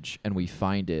language and we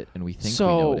find it and we think so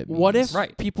we know what it means. what if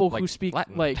Right, people like who speak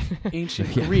Latin. like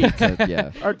ancient Yeah, Greek?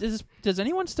 yeah. Does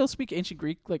anyone still speak ancient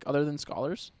Greek like other than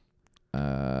scholars?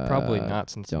 Probably not,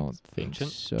 since Don't it's think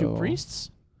ancient. so. Do priests?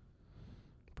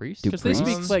 Priests? Do Because they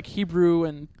speak priests? like Hebrew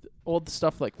and old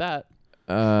stuff like that.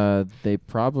 They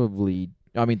probably.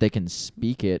 I mean, they can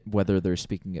speak it. Whether they're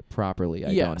speaking it properly,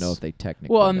 I don't know Yes. if they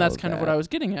technically. Well, and know that's kind of what I was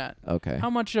getting at. Okay. How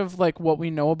much of like what we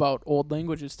know about old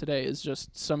languages today is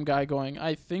just some guy going,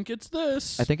 "I think it's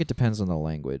this." I think it depends on the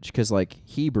language, because like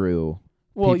Hebrew,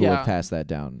 well, people yeah, have passed that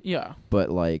down, yeah. but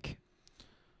like.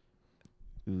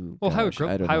 Ooh, Well, gosh,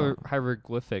 I don't know.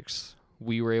 hieroglyphics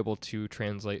we were able to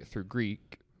translate through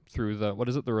Greek through the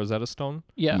the Rosetta Stone.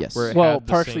 Yeah. Yes. Where it Well, had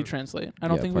the partially same- translate. I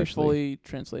don't Yeah, think partially. we fully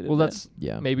translated. Well, that. that's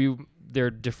Yeah. maybe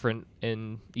they're different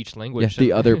in each Yeah, language.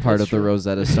 the and- other part That's of the true.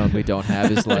 Rosetta Stone we don't have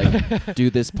is like do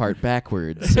this part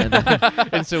backwards. And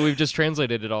and so we've just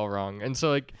translated it all wrong. And so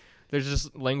like there's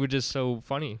just language is so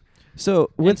funny.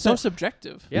 So and with so that-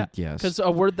 subjective. Yeah. Yes. Because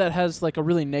a word that has like a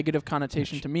really negative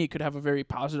connotation to me could have a very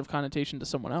positive connotation to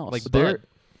someone else. Like There- bud.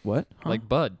 What? Huh? Like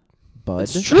bud. Bud?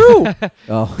 It's true.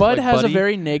 Oh, Bud Like has buddy? a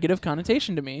very negative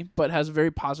connotation to me, but has a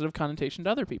very positive connotation to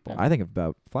other people. I think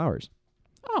about flowers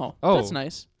Oh, Oh. that's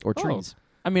nice. or Oh. trees.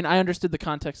 I mean, I understood the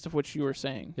context of what you were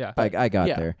saying. Yeah. I got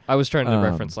yeah. there. I was trying to Um,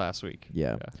 reference last week.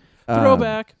 Yeah.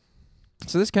 Throwback.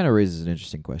 So this kind of raises an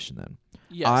interesting question then.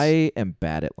 Yes. I am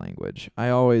bad at language. I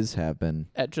always have been.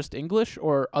 At just English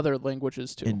or other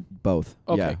languages too? In both.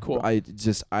 Okay, yeah. cool.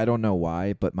 I don't know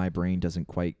why, but my brain doesn't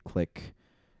quite click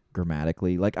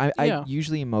grammatically. Like I Yeah.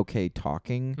 usually am okay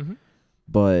talking, Mhm.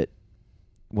 but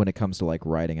when it comes to like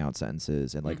writing out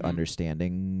sentences and like Mhm.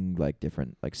 understanding like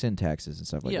different like syntaxes and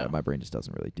stuff like Yeah. that, my brain just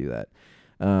doesn't really do that.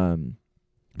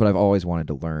 But I've always wanted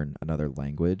to learn another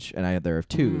language, and there are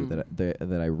two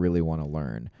that I really want to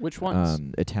learn. Which ones?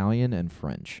 Italian and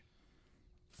French.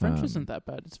 French isn't that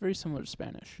bad. It's very similar to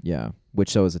Spanish. Yeah, which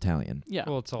so is Italian. Yeah.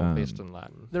 Well, it's all based in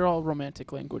Latin. They're all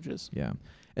romantic languages. Yeah.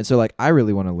 And so like I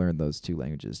really want to learn those two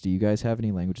languages. Do you guys have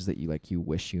any languages that you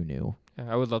wish you knew?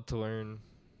 Yeah, I would love to learn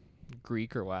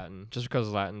Greek or Latin, just because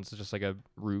Latin's just like a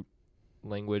root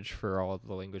language for all of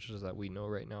the languages that we know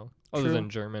right now, other True. than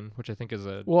German, which I think is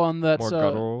a Well, and that's more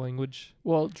guttural language.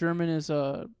 well, German is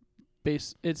a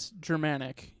base. It's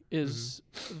Germanic is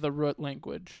Mm-hmm. the root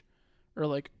language, or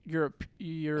like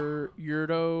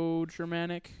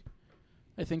Euro-Germanic.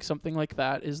 I think something like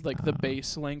that is like the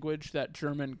base language that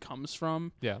German comes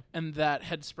from, Yeah. and that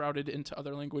had sprouted into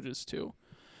other languages too.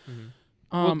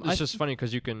 Mm-hmm. I it's just funny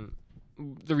because you can.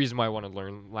 The reason why I want to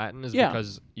learn Latin is Yeah.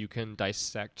 because you can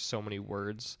dissect so many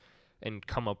words and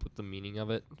come up with the meaning of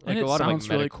it. And Like it a lot of like sounds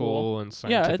really medical cool. and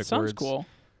scientific Yeah, it sounds words cool.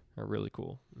 are really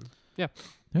cool.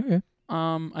 Okay.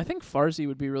 I think Farsi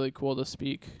would be really cool to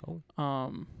speak. Oh.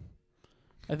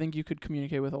 I think you could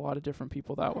communicate with a lot of different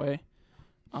people that way.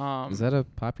 Is that a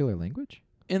popular language?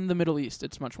 In the Middle East,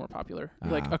 it's much more popular.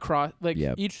 Like Ah. across, like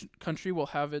Yep. each country will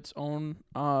have its own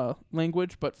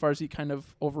language, but Farsi kind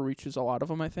of overreaches a lot of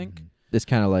them. I think. Mhm. It's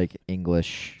kind of like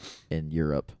English in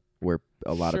Europe, where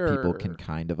a lot of people can Sure.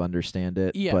 kind of understand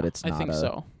it, Yeah, but it's not I think a.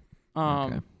 so.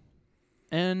 Okay.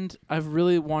 And I've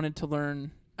really wanted to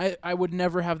learn. I would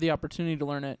never have the opportunity to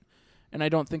learn it, and I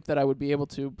don't think that I would be able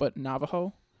to. But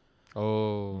Navajo.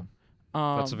 Oh,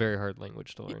 that's a very hard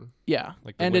language to learn. Yeah,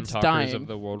 Like the and wind it's talkers dying. of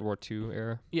the World War II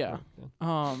era. Yeah.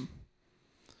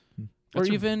 Or That's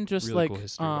a even just really like cool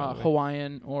history, by the way.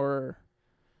 Hawaiian, or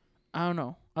I don't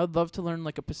know. I'd love to learn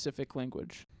like a Pacific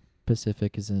language,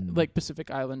 Pacific is in like Pacific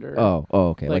Islander. Oh,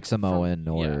 okay, like from- Samoan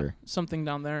yeah, or something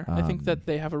down there. I think um, that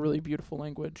they have a really beautiful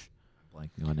language.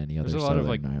 blanking on any other. There's a lot of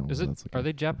like. southern islands Is it? that's like Are a-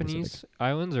 they Pacific. Japanese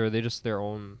islands or are they just their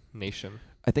own nation?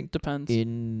 I think Depends.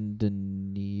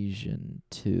 Indonesian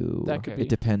too. That could Okay. be. It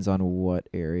depends on what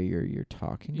area you're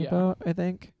talking Yeah. about. I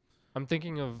think. I'm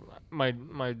thinking of my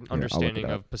understanding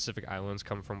of Pacific Islands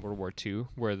come from World War II,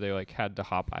 where they like had to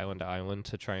hop island to island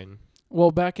to try and.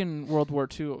 Well, back in World War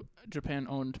II, Japan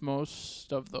owned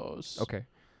most of those. Okay.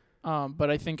 But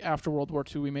I think after World War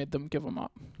II, we made them give them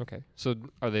up. Okay. So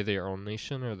are they their own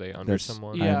nation or are they under That's-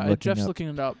 someone? Yeah, looking Jeff's up looking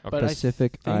it up. Okay. But I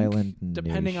Pacific think Island.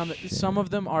 depending on some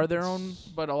of them are their own,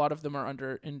 nations. but a lot of them are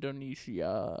under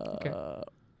Indonesia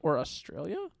or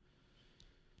Australia.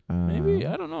 Maybe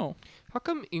I don't know, How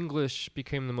come English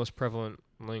became the most prevalent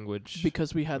language?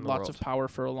 because we had in the lots of world. power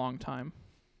for a long time.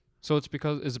 So it's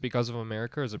is it because of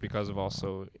America or is it because of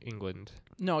also England?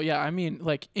 No, yeah, I mean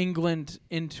like England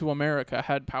into America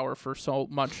had power for so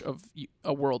much of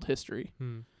a world history.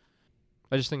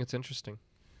 I just think it's interesting.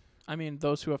 I mean,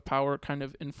 those who have power kind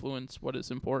of influence what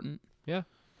is important. Yeah.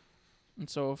 And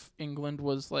so if England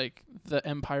was like the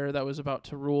empire that was about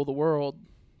to rule the world,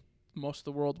 most of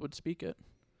the world would speak it.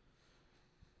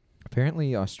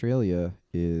 Apparently, Australia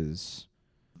is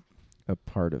a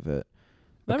part of it.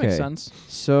 That Okay. makes sense.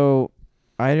 So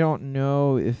I don't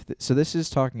know if so. This is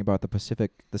talking about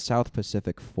the South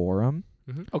Pacific Forum,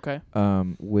 Okay.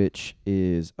 which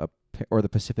is or the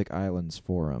Pacific Islands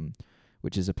Forum,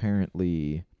 which is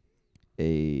apparently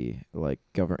a like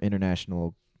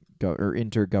international or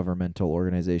intergovernmental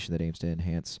organization that aims to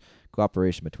enhance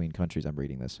cooperation between countries. I'm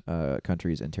reading this.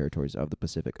 Countries and territories of the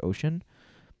Pacific Ocean.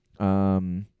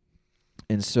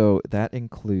 And so that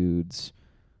includes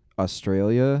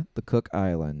Australia, the Cook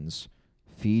Islands,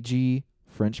 Fiji,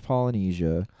 French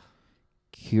Polynesia,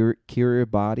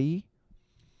 Kiribati,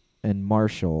 and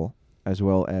Marshall, as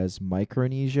well as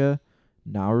Micronesia,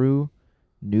 Nauru,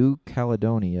 New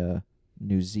Caledonia,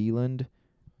 New Zealand.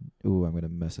 Ooh, I'm going to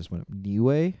mess this one up.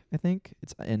 Niue, I think.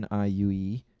 It's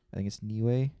Niue. I think it's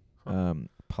Niue.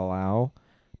 Palau,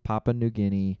 Papua New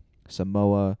Guinea,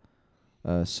 Samoa,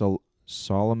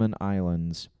 Solomon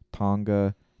Islands,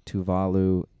 Tonga,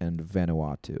 Tuvalu, and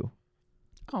Vanuatu.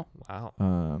 Oh, wow.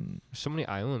 There's so many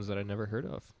islands that I never heard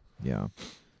of. Yeah.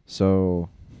 So,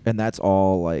 and that's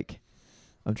all like,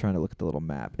 I'm trying to look at the little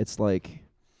map. It's like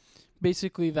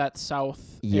basically that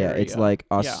south area. It's like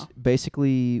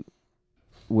basically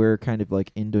where kind of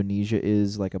like Indonesia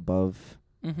is, like above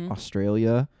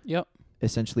Australia. Yep.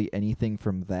 Essentially anything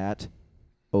from that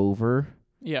over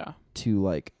to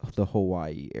like the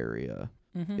Hawaii area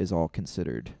is all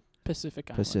considered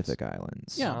Pacific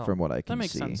Islands. Yeah. From what I can that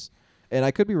makes see. Sense. And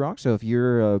I could be wrong. So if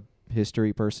you're a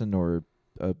history person or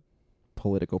a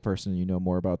political person, you know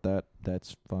more about that,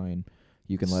 that's fine.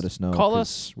 You can let us know. Call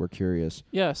us. We're curious.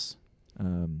 Yes.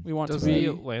 We want Does to be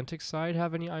the Atlantic side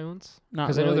have any islands? Not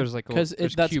because really. I know there's like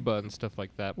there's Cuba and stuff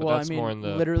like that. But well, that's more in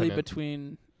the literally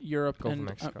between Europe Gulf and of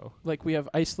Mexico. like we have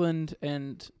Iceland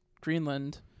and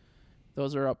Greenland.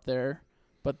 Those are up there,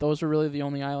 but those are really the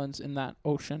only islands in that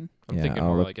ocean. I'm thinking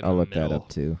more like in I'll the look middle. that up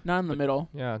too. Not in the middle.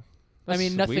 Yeah. I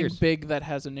mean, nothing weird. big that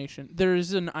has a nation. There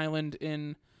is an island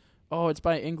in, it's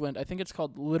by England. I think it's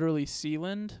called literally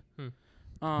Sealand.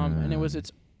 And it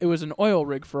was an oil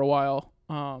rig for a while.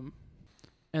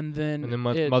 And then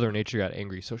Mother Nature got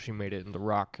angry, so she made it into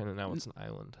rock, and now it's an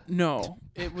island. No,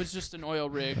 it was just an oil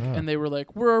rig, and they were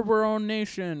like, "We're our own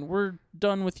nation. We're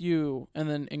done with you." And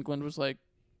then England was like,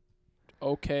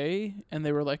 "Okay," and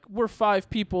they were like, "We're 5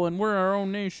 people, and we're our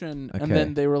own nation." Okay. And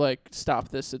then they were like, "Stop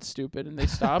this! It's stupid," and they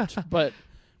stopped. But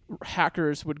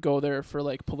hackers would go there for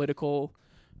like political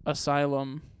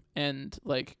asylum, and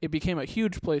like it became a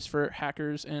huge place for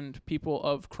hackers and people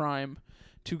of crime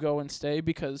to go and stay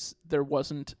because there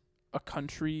wasn't a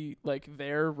country like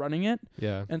there running it.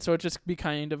 Yeah. And so it just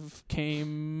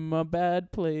became a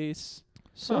bad place.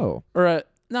 So. Or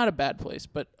not a bad place,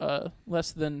 but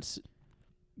less than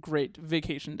great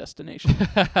vacation destination.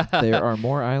 There are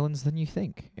more islands than you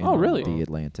think in really? the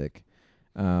Atlantic.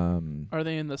 Are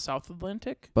they in the South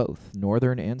Atlantic? Both,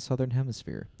 northern and southern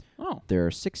hemisphere. Oh. There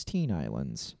are 16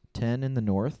 islands. 10 in the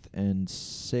north and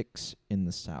 6 in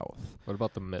the south. What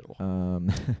about the middle?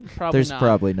 There's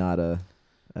probably not a.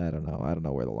 I don't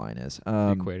know where the line is.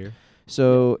 The equator.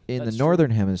 So in the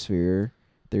northern hemisphere,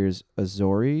 there's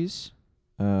Azores,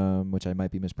 which I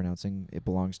might be mispronouncing. It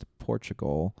belongs to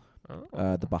Portugal.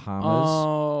 The Bahamas.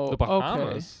 Oh, the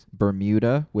Bahamas. Okay.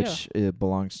 Bermuda, which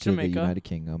belongs to Jamaica. the United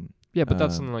Kingdom. Yeah, but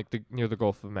that's in like near the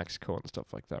Gulf of Mexico and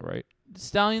stuff like that, right?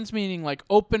 Stallions meaning like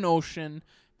open ocean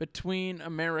between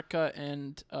America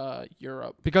and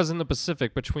Europe. Because in the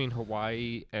Pacific, between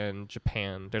Hawaii and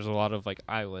Japan, there's a lot of like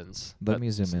islands. Let me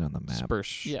zoom in on the map.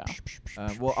 Yeah.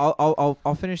 Well,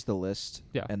 I'll finish the list.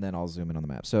 Yeah. And then I'll zoom in on the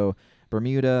map. So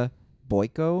Bermuda,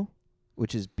 Boyko,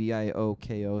 which is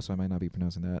Bioko, so I might not be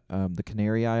pronouncing that. The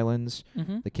Canary Islands,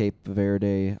 the Cape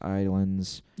Verde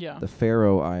Islands, the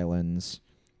Faroe Islands,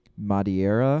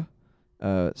 Madeira,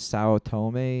 Sao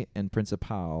Tome and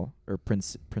Principe.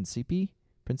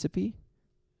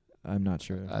 I'm not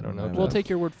sure. I don't know. We'll take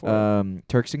your word for it.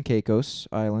 Turks and Caicos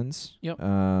Islands. Yep.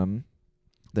 Then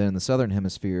in the southern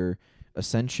hemisphere,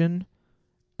 Ascension,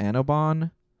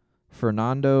 Annobon,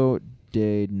 Fernando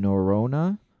de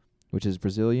Noronha, which is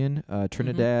Brazilian,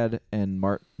 Trinidad and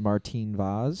Martin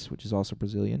Vaz, which is also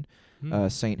Brazilian,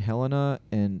 St. Helena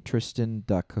and Tristan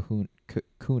da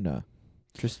Cunha.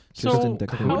 Tristan da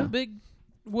Cunha. How big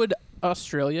would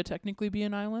Australia technically be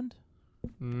an island?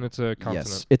 It's a continent.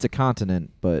 Yes, it's a continent,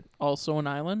 but also an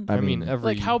island. I mean,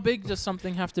 every how big does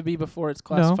something have to be before it's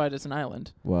classified as an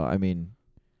island? Well,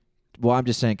 I'm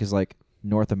just saying because like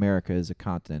North America is a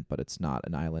continent, but it's not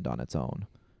an island on its own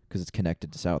because it's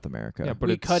connected to South America. Yeah, but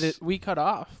we cut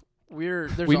off. We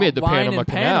made the Panama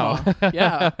Canal.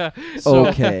 Yeah.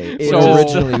 Okay, it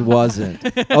originally wasn't.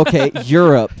 Okay,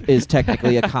 Europe is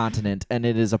technically a continent, and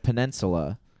it is a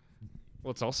peninsula.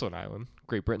 Well, it's also an island.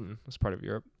 Great Britain is part of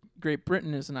Europe. Great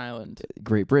Britain is an island.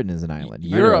 Great Britain is an island.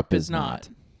 Europe is not.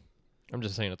 I'm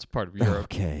just saying it's a part of Europe.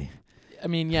 Okay. I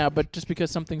mean, yeah, but just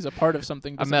because something's a part of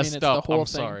something doesn't mean it's the whole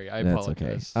thing. I'm sorry. I That's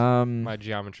apologize. Okay. My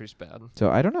geometry's bad. So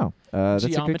I don't know. That's a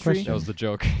good question. That was the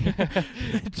joke.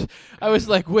 I was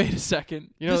like, wait a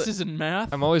second. You know, this isn't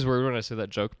math. I'm always worried when I say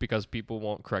that joke because people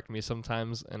won't correct me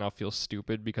sometimes, and I'll feel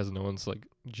stupid because no one's like,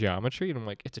 geometry? And I'm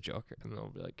like, it's a joke. And they'll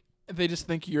be like... They just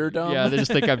think you're dumb. Yeah, they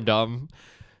just think I'm dumb.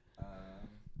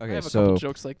 Okay, I have a couple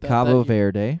jokes like that. Cabo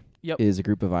Verde Yep. is a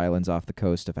group of islands off the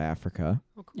coast of Africa.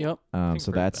 Oh, cool. Yep.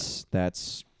 So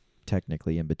that's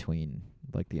technically in between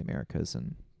like the Americas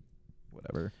and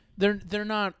whatever. They're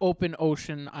not open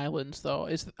ocean islands though.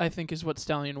 I think is what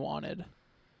Stalyon wanted.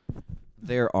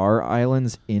 There are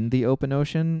islands in the open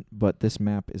ocean, but this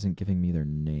map isn't giving me their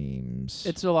names.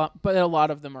 It's a lot, but a lot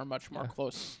of them are much more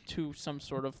close to some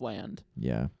sort of land.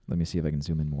 Yeah. Let me see if I can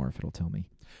zoom in more if it'll tell me.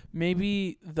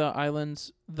 Maybe the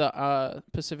islands, the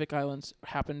Pacific Islands,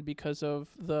 happened because of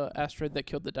the asteroid that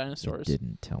killed the dinosaurs. It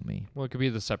didn't tell me. Well, it could be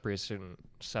the separation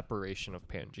of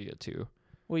Pangea too.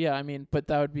 Well, yeah, I mean, but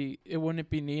that would be. It wouldn't it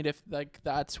be neat if like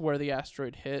that's where the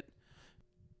asteroid hit,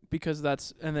 because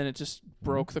and then it just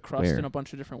broke the crust in a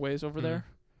bunch of different ways over there.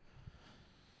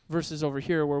 Versus over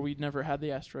here where we never had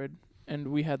the asteroid and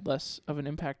we had less of an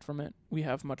impact from it. We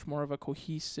have much more of a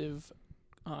cohesive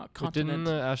continent. But didn't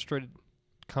the asteroid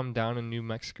come down in New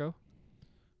Mexico?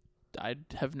 I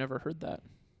have never heard that.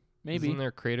 Maybe. Isn't there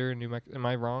a crater in New Mexico? Am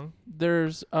I wrong? There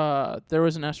was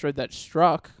an asteroid that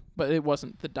struck, but it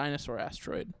wasn't the dinosaur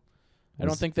asteroid. I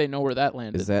don't think they know where that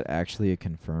landed. Is that actually a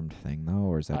confirmed thing though,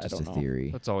 or is that just a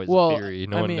theory? That's always a theory.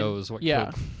 No one knows what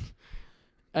could.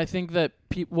 I think that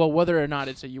whether or not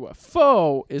it's a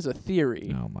UFO is a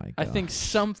theory. Oh my god. I think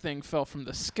something fell from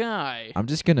the sky. I'm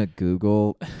just gonna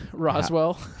Google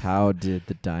Roswell. How did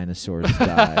the dinosaurs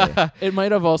die? It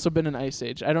might have also been an ice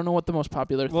age. I don't know what the most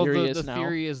popular theory is now. The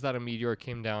theory is that a meteor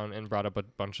came down and brought up a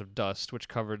bunch of dust, which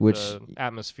covered the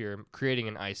atmosphere, creating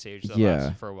an ice age that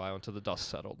lasted for a while until the dust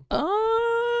settled.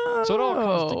 Oh. So it all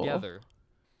comes together.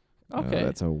 Okay.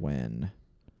 That's a when.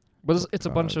 But it's a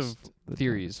bunch of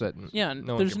theories that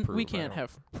no one can prove. We can't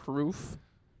have proof.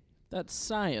 That's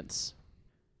science.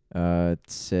 It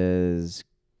says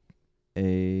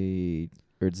the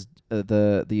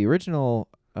original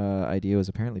idea was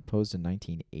apparently posed in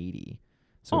 1980.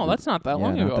 So that's not that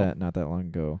long ago. Not that long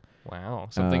ago. Wow,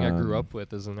 something I grew up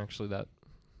with isn't actually that.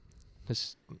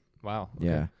 Wow. Okay.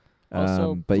 Yeah.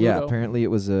 Also, but Pluto. yeah, apparently it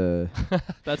was a.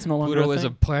 That's no longer Pluto a is a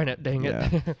thing. planet. Dang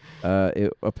it.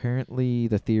 Apparently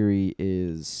the theory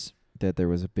is that there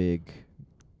was a big,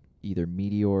 either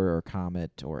meteor or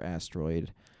comet or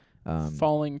asteroid,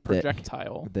 falling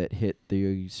projectile that hit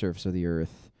the surface of the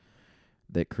Earth,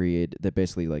 that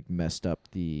basically like messed up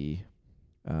the,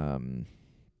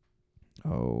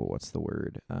 what's the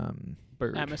word?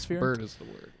 Bird. Atmosphere. Bird is the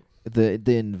word.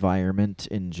 The environment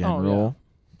in general.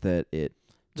 That it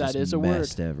just is a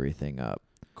messed word. everything up.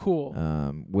 Cool.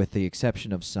 With the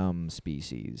exception of some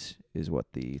species, is what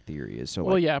the theory is. So,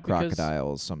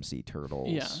 crocodiles, some sea turtles.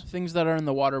 Yeah, things that are in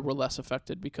the water were less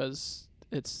affected because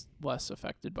it's less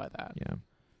affected by that. Yeah.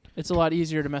 It's a lot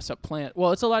easier to mess up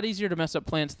it's a lot easier to mess up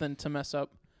plants than to mess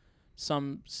up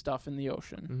some stuff in the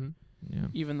ocean. Mm-hmm. Yeah.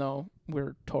 Even though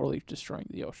we're totally destroying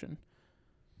the ocean.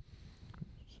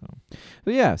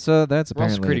 So that's We're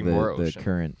also apparently creating more the ocean,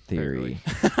 current theory.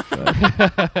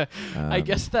 I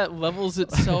guess that levels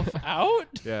itself out.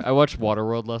 Yeah, I watched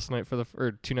Waterworld last night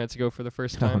or 2 nights ago for the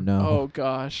first time. Oh no! Oh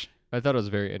gosh. I thought it was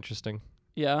very interesting.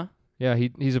 Yeah. Yeah,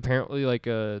 he's apparently like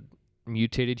a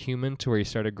mutated human to where he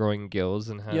started growing gills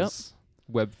and has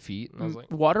webbed feet. And I was like,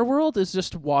 Waterworld is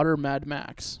just water Mad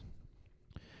Max.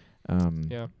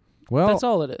 Yeah. Well, that's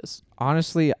all it is.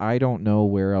 Honestly, I don't know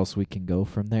where else we can go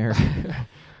from there.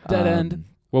 Dead end.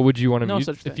 What would you want to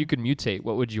such thing. if you could mutate?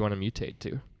 What would you want to mutate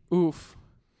to? Oof.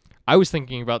 I was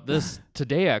thinking about this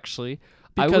today actually.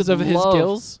 Because of his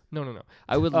gills? No.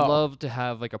 I would love to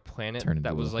have like a planet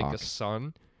that was like a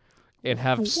sun, and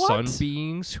have sun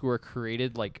beings who are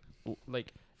created like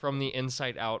from the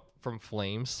inside out from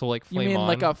flames. So like flame You mean on.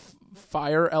 like a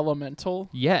fire elemental?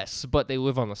 Yes, but they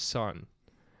live on the sun.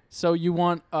 So you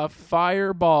want a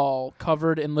fireball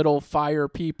covered in little fire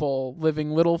people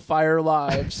living little fire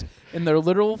lives in their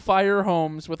little fire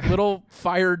homes with little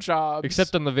fire jobs.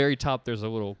 Except on the very top, there's a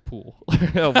little pool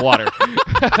of water.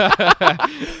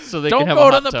 So they Don't can have go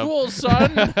a to hot the tub. pool,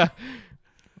 son.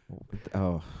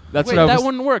 That's Wait, what I that was.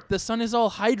 wouldn't work. The sun is all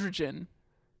hydrogen.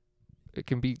 It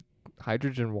can be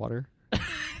hydrogen water.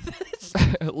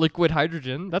 Liquid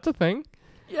hydrogen. That's a thing.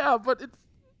 Yeah, but it's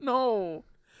no.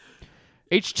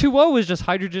 H2O is just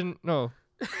hydrogen. No,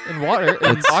 and water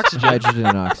and It's oxygen. hydrogen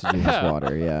and oxygen is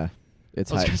water. Yeah, I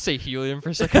was gonna say helium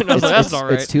for a second. I was like, that's all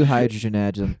right. It's two hydrogen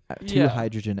atoms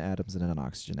and an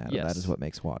oxygen atom. Yes. That is what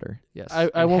makes water. Yes.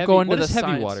 I won't go into what the is heavy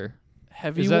science. water?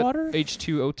 Heavy Is that water?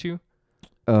 H2O2?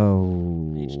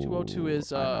 Oh. H2O2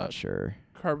 is I'm not sure.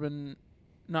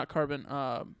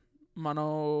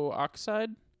 monoxide,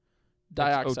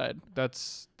 dioxide.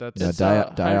 That's No,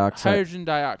 dioxide. Hydrogen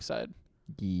dioxide.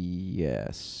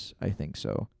 Yes, I think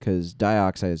so. Because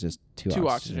dioxide is just two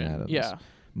oxygen atoms. Yeah,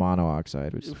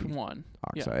 Monooxide, which is one.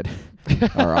 oxide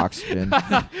or oxygen.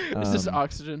 This is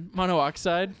oxygen.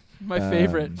 Monoxide, my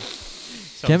favorite.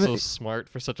 Sounds so smart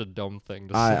for such a dumb thing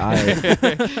to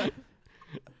say.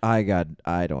 I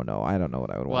don't know. I don't know what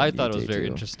I would Well, want I to thought it was mutate very to.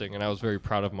 interesting, and I was very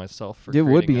proud of myself for It would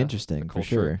creating be a interesting for culture.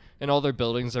 sure. And all their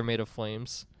buildings are made of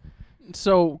flames.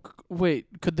 So, wait,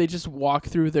 could they just walk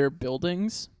through their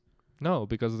buildings? No,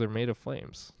 because they're made of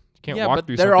flames. You can't yeah, walk but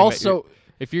through they're something also...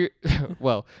 if you're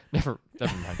well, never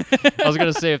mind. I was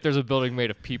gonna say if there's a building made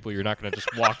of people, you're not gonna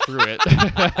just walk through it.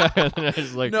 And I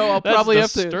was like, No, I'll that's probably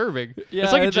have to... disturbing. Yeah,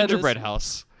 it's like a that gingerbread is-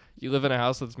 house. You live in a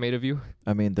house that's made of you.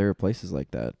 I mean, there are places like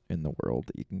that in the world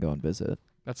that you can go and visit.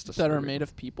 That's that disturbing. are made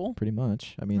of people? Pretty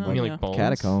much. I mean, Oh, You mean like yeah. like bones?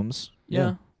 catacombs.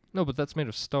 Yeah. No, but that's made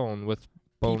of stone with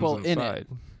bones People in it. inside.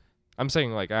 I'm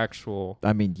saying like actual.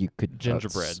 I mean, you could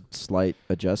Gingerbread. Slight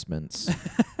adjustments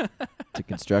to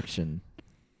construction.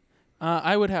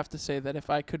 I would have to say that if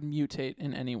I could mutate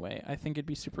in any way, I think it'd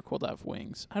be super cool to have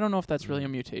wings. I don't know if that's really a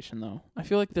mutation, though. I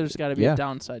feel like there's got to be Yeah. a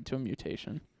downside to a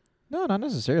mutation. No, not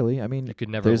necessarily. I mean, You could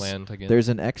never there's- land again. there's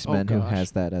an X-Men who gosh.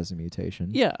 has that as a mutation.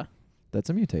 Yeah, That's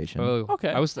a mutation. Oh, Okay.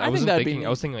 I was I think wasn't that'd be thinking. I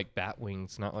was neat. thinking like bat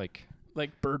wings, not like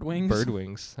like bird wings. bird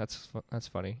wings. That's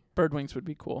funny. Bird wings would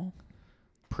be cool.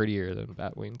 Prettier than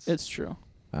bat wings. It's true.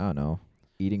 I don't know.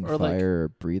 Eating Or like- fire or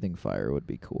breathing fire would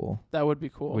be cool. That would be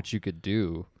cool. which you could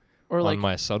do or on like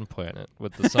my sun planet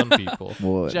with the sun people.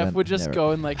 Well, Jeff then would just never-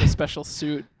 go in like a special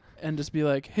suit and just be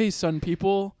like, "Hey, sun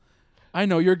people, I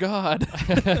know you're God."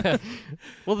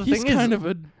 Well, the He's thing kind is, of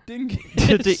a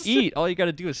dingus. to eat, all you got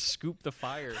to do is scoop the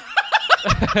fire.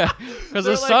 Because They're the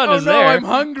like, sun "Oh is no, there. I'm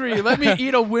hungry. Let me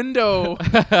eat a window."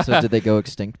 So did they go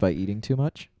extinct by eating too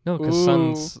much? No, because Ooh.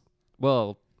 sun's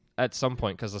well at some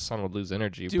point because the sun would lose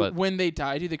energy. Do, when they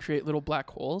die, do they create little black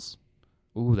holes?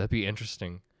 Ooh, that'd be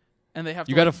interesting. And they have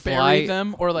You to gotta like, bury fly-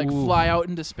 them or like Ooh. fly out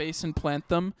into space and plant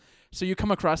them. So you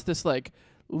come across this like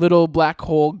little black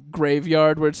hole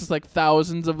graveyard where it's just like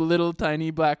thousands of little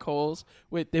tiny black holes.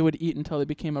 Wait, they would eat until they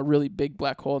became a really big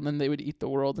black hole, and then they would eat the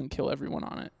world and kill everyone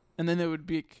on it. And then they would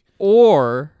be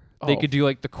Or they Oh. could do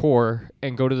like the core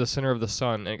and go to the center of the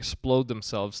sun and explode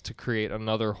themselves to create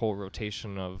another whole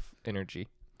rotation of energy.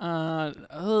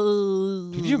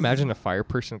 Could you imagine a fire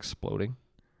person exploding?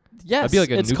 Yes, That'd be like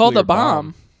a it's called a nuclear bomb.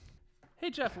 bomb. Hey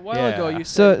Jeff, a while Yeah. ago you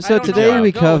So said, so I don't know today where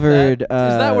we to go with that. covered. Is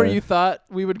that where you thought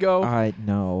we would go? I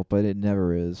know, but it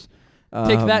never is.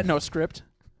 Take that, no script.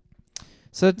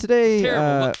 So today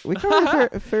Terrible. we covered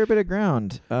a fair bit of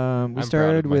ground. We proud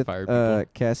started of my with fire people.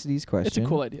 Cassidy's question. It's a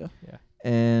cool idea.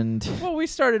 And Well, we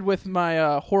started with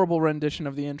my horrible rendition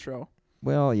of the intro.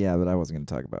 well, yeah, but I wasn't going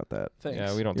to talk about that. Thanks.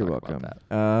 Yeah, we don't You're talk welcome. about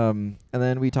that. And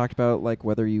then we talked about like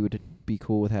whether you would be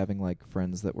cool with having like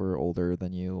friends that were older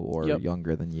than you or Yep.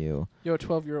 younger than you. Yo,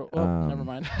 12-year-old. Oh, never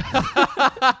mind.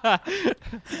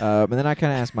 And then I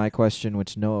kind of asked my question,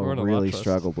 which We're Noah in a really lot trust.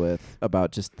 struggled with,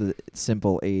 about just the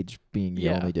simple age being the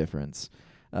Yeah. only difference.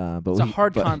 But It's a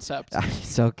hard concept.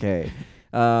 It's okay.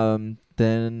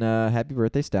 Then happy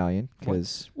birthday, Stalyon,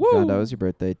 because we found out it Woo! was your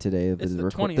birthday today. It's the the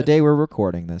 20th. day we're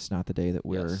recording this, not the day that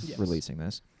we're Yes. Yes. releasing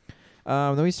this.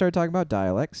 Then we started talking about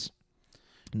dialects.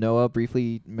 Noah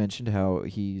briefly mentioned how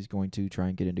he's going to try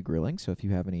and get into grilling. So if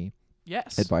you have any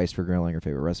Yes. advice for grilling or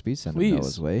favorite recipes, send them Please.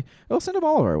 Noah's way. We'll send them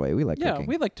all our way. We like Yeah, cooking.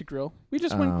 we like to grill. We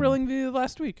just went Um, grilling the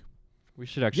last week. We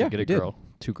should actually Yeah, get we a did. grill.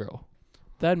 Two grill.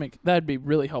 That'd be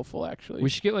really helpful, actually. We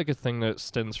should get like a thing that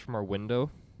extends from our window,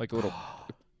 like a little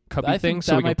cubby I thing, think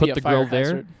so that we can might be put a the fire grill there.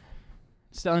 hazard.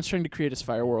 Stalin's trying to create his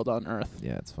fire world on Earth.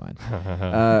 Yeah, it's fine.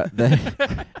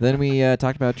 Then we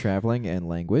talked about traveling and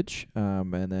language,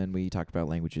 and then we talked about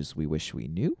languages we wish we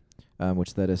knew,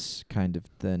 which led us kind of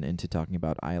then into talking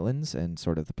about islands and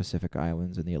sort of the Pacific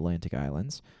Islands and the Atlantic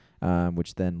Islands,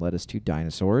 which then led us to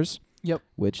dinosaurs. Yep.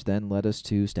 Which then led us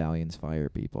to Stalion's fire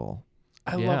people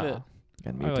I love it.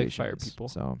 and I like mutations. fire people.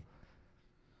 So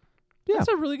yeah, That's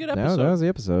a really good that episode. was the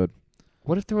episode.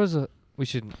 What if there was a? We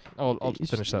should. I'll You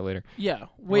finish should- that later. Yeah.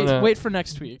 Wait for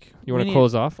next week. You We want to need-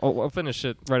 close off? I'll finish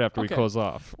it right after we Okay. close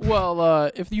off.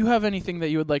 Well, if you have anything that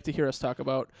you would like to hear us talk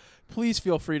about, please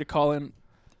feel free to call in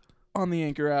on the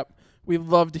Anchor app. We'd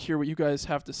love to hear what you guys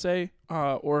have to say,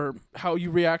 or how you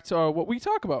react to what we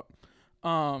talk about.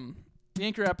 The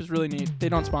Anchor app is really neat. They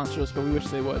don't sponsor us, but we wish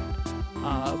they would.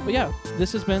 But yeah,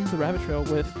 this has been The Rabbit Trail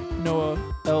with Noah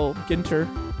L. Ginter.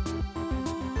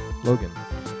 Logan,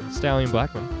 Stalyon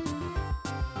Blackman.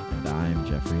 And I'm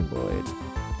Jeffrey Lloyd.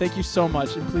 Thank you so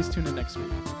much, and please tune in next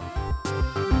week.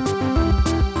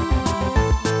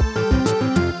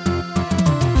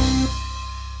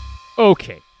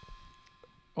 Okay,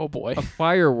 Oh boy. a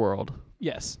fire world,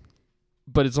 Yes.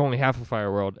 but it's only half a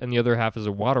fire world, and the other half is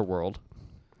a water world,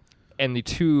 and the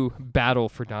two battle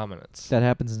for dominance. That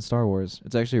happens in Star Wars.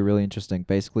 It's actually really interesting.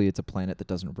 Basically, it's a planet that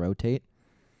doesn't rotate.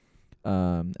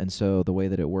 And so the way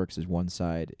that it works is one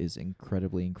side is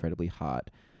incredibly, incredibly hot,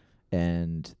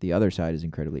 and the other side is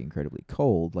incredibly, incredibly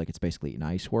cold. Like, it's basically an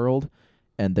ice world,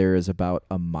 and there is about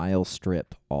a mile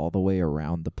strip all the way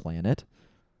around the planet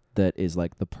that is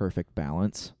like the perfect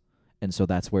balance. And so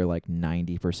that's where like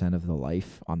 90% of the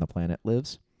life on the planet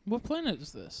lives. What planet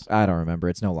is this? I don't remember.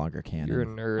 It's no longer canon. You're a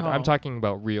nerd. Oh. I'm talking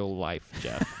about real life,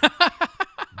 Jeff.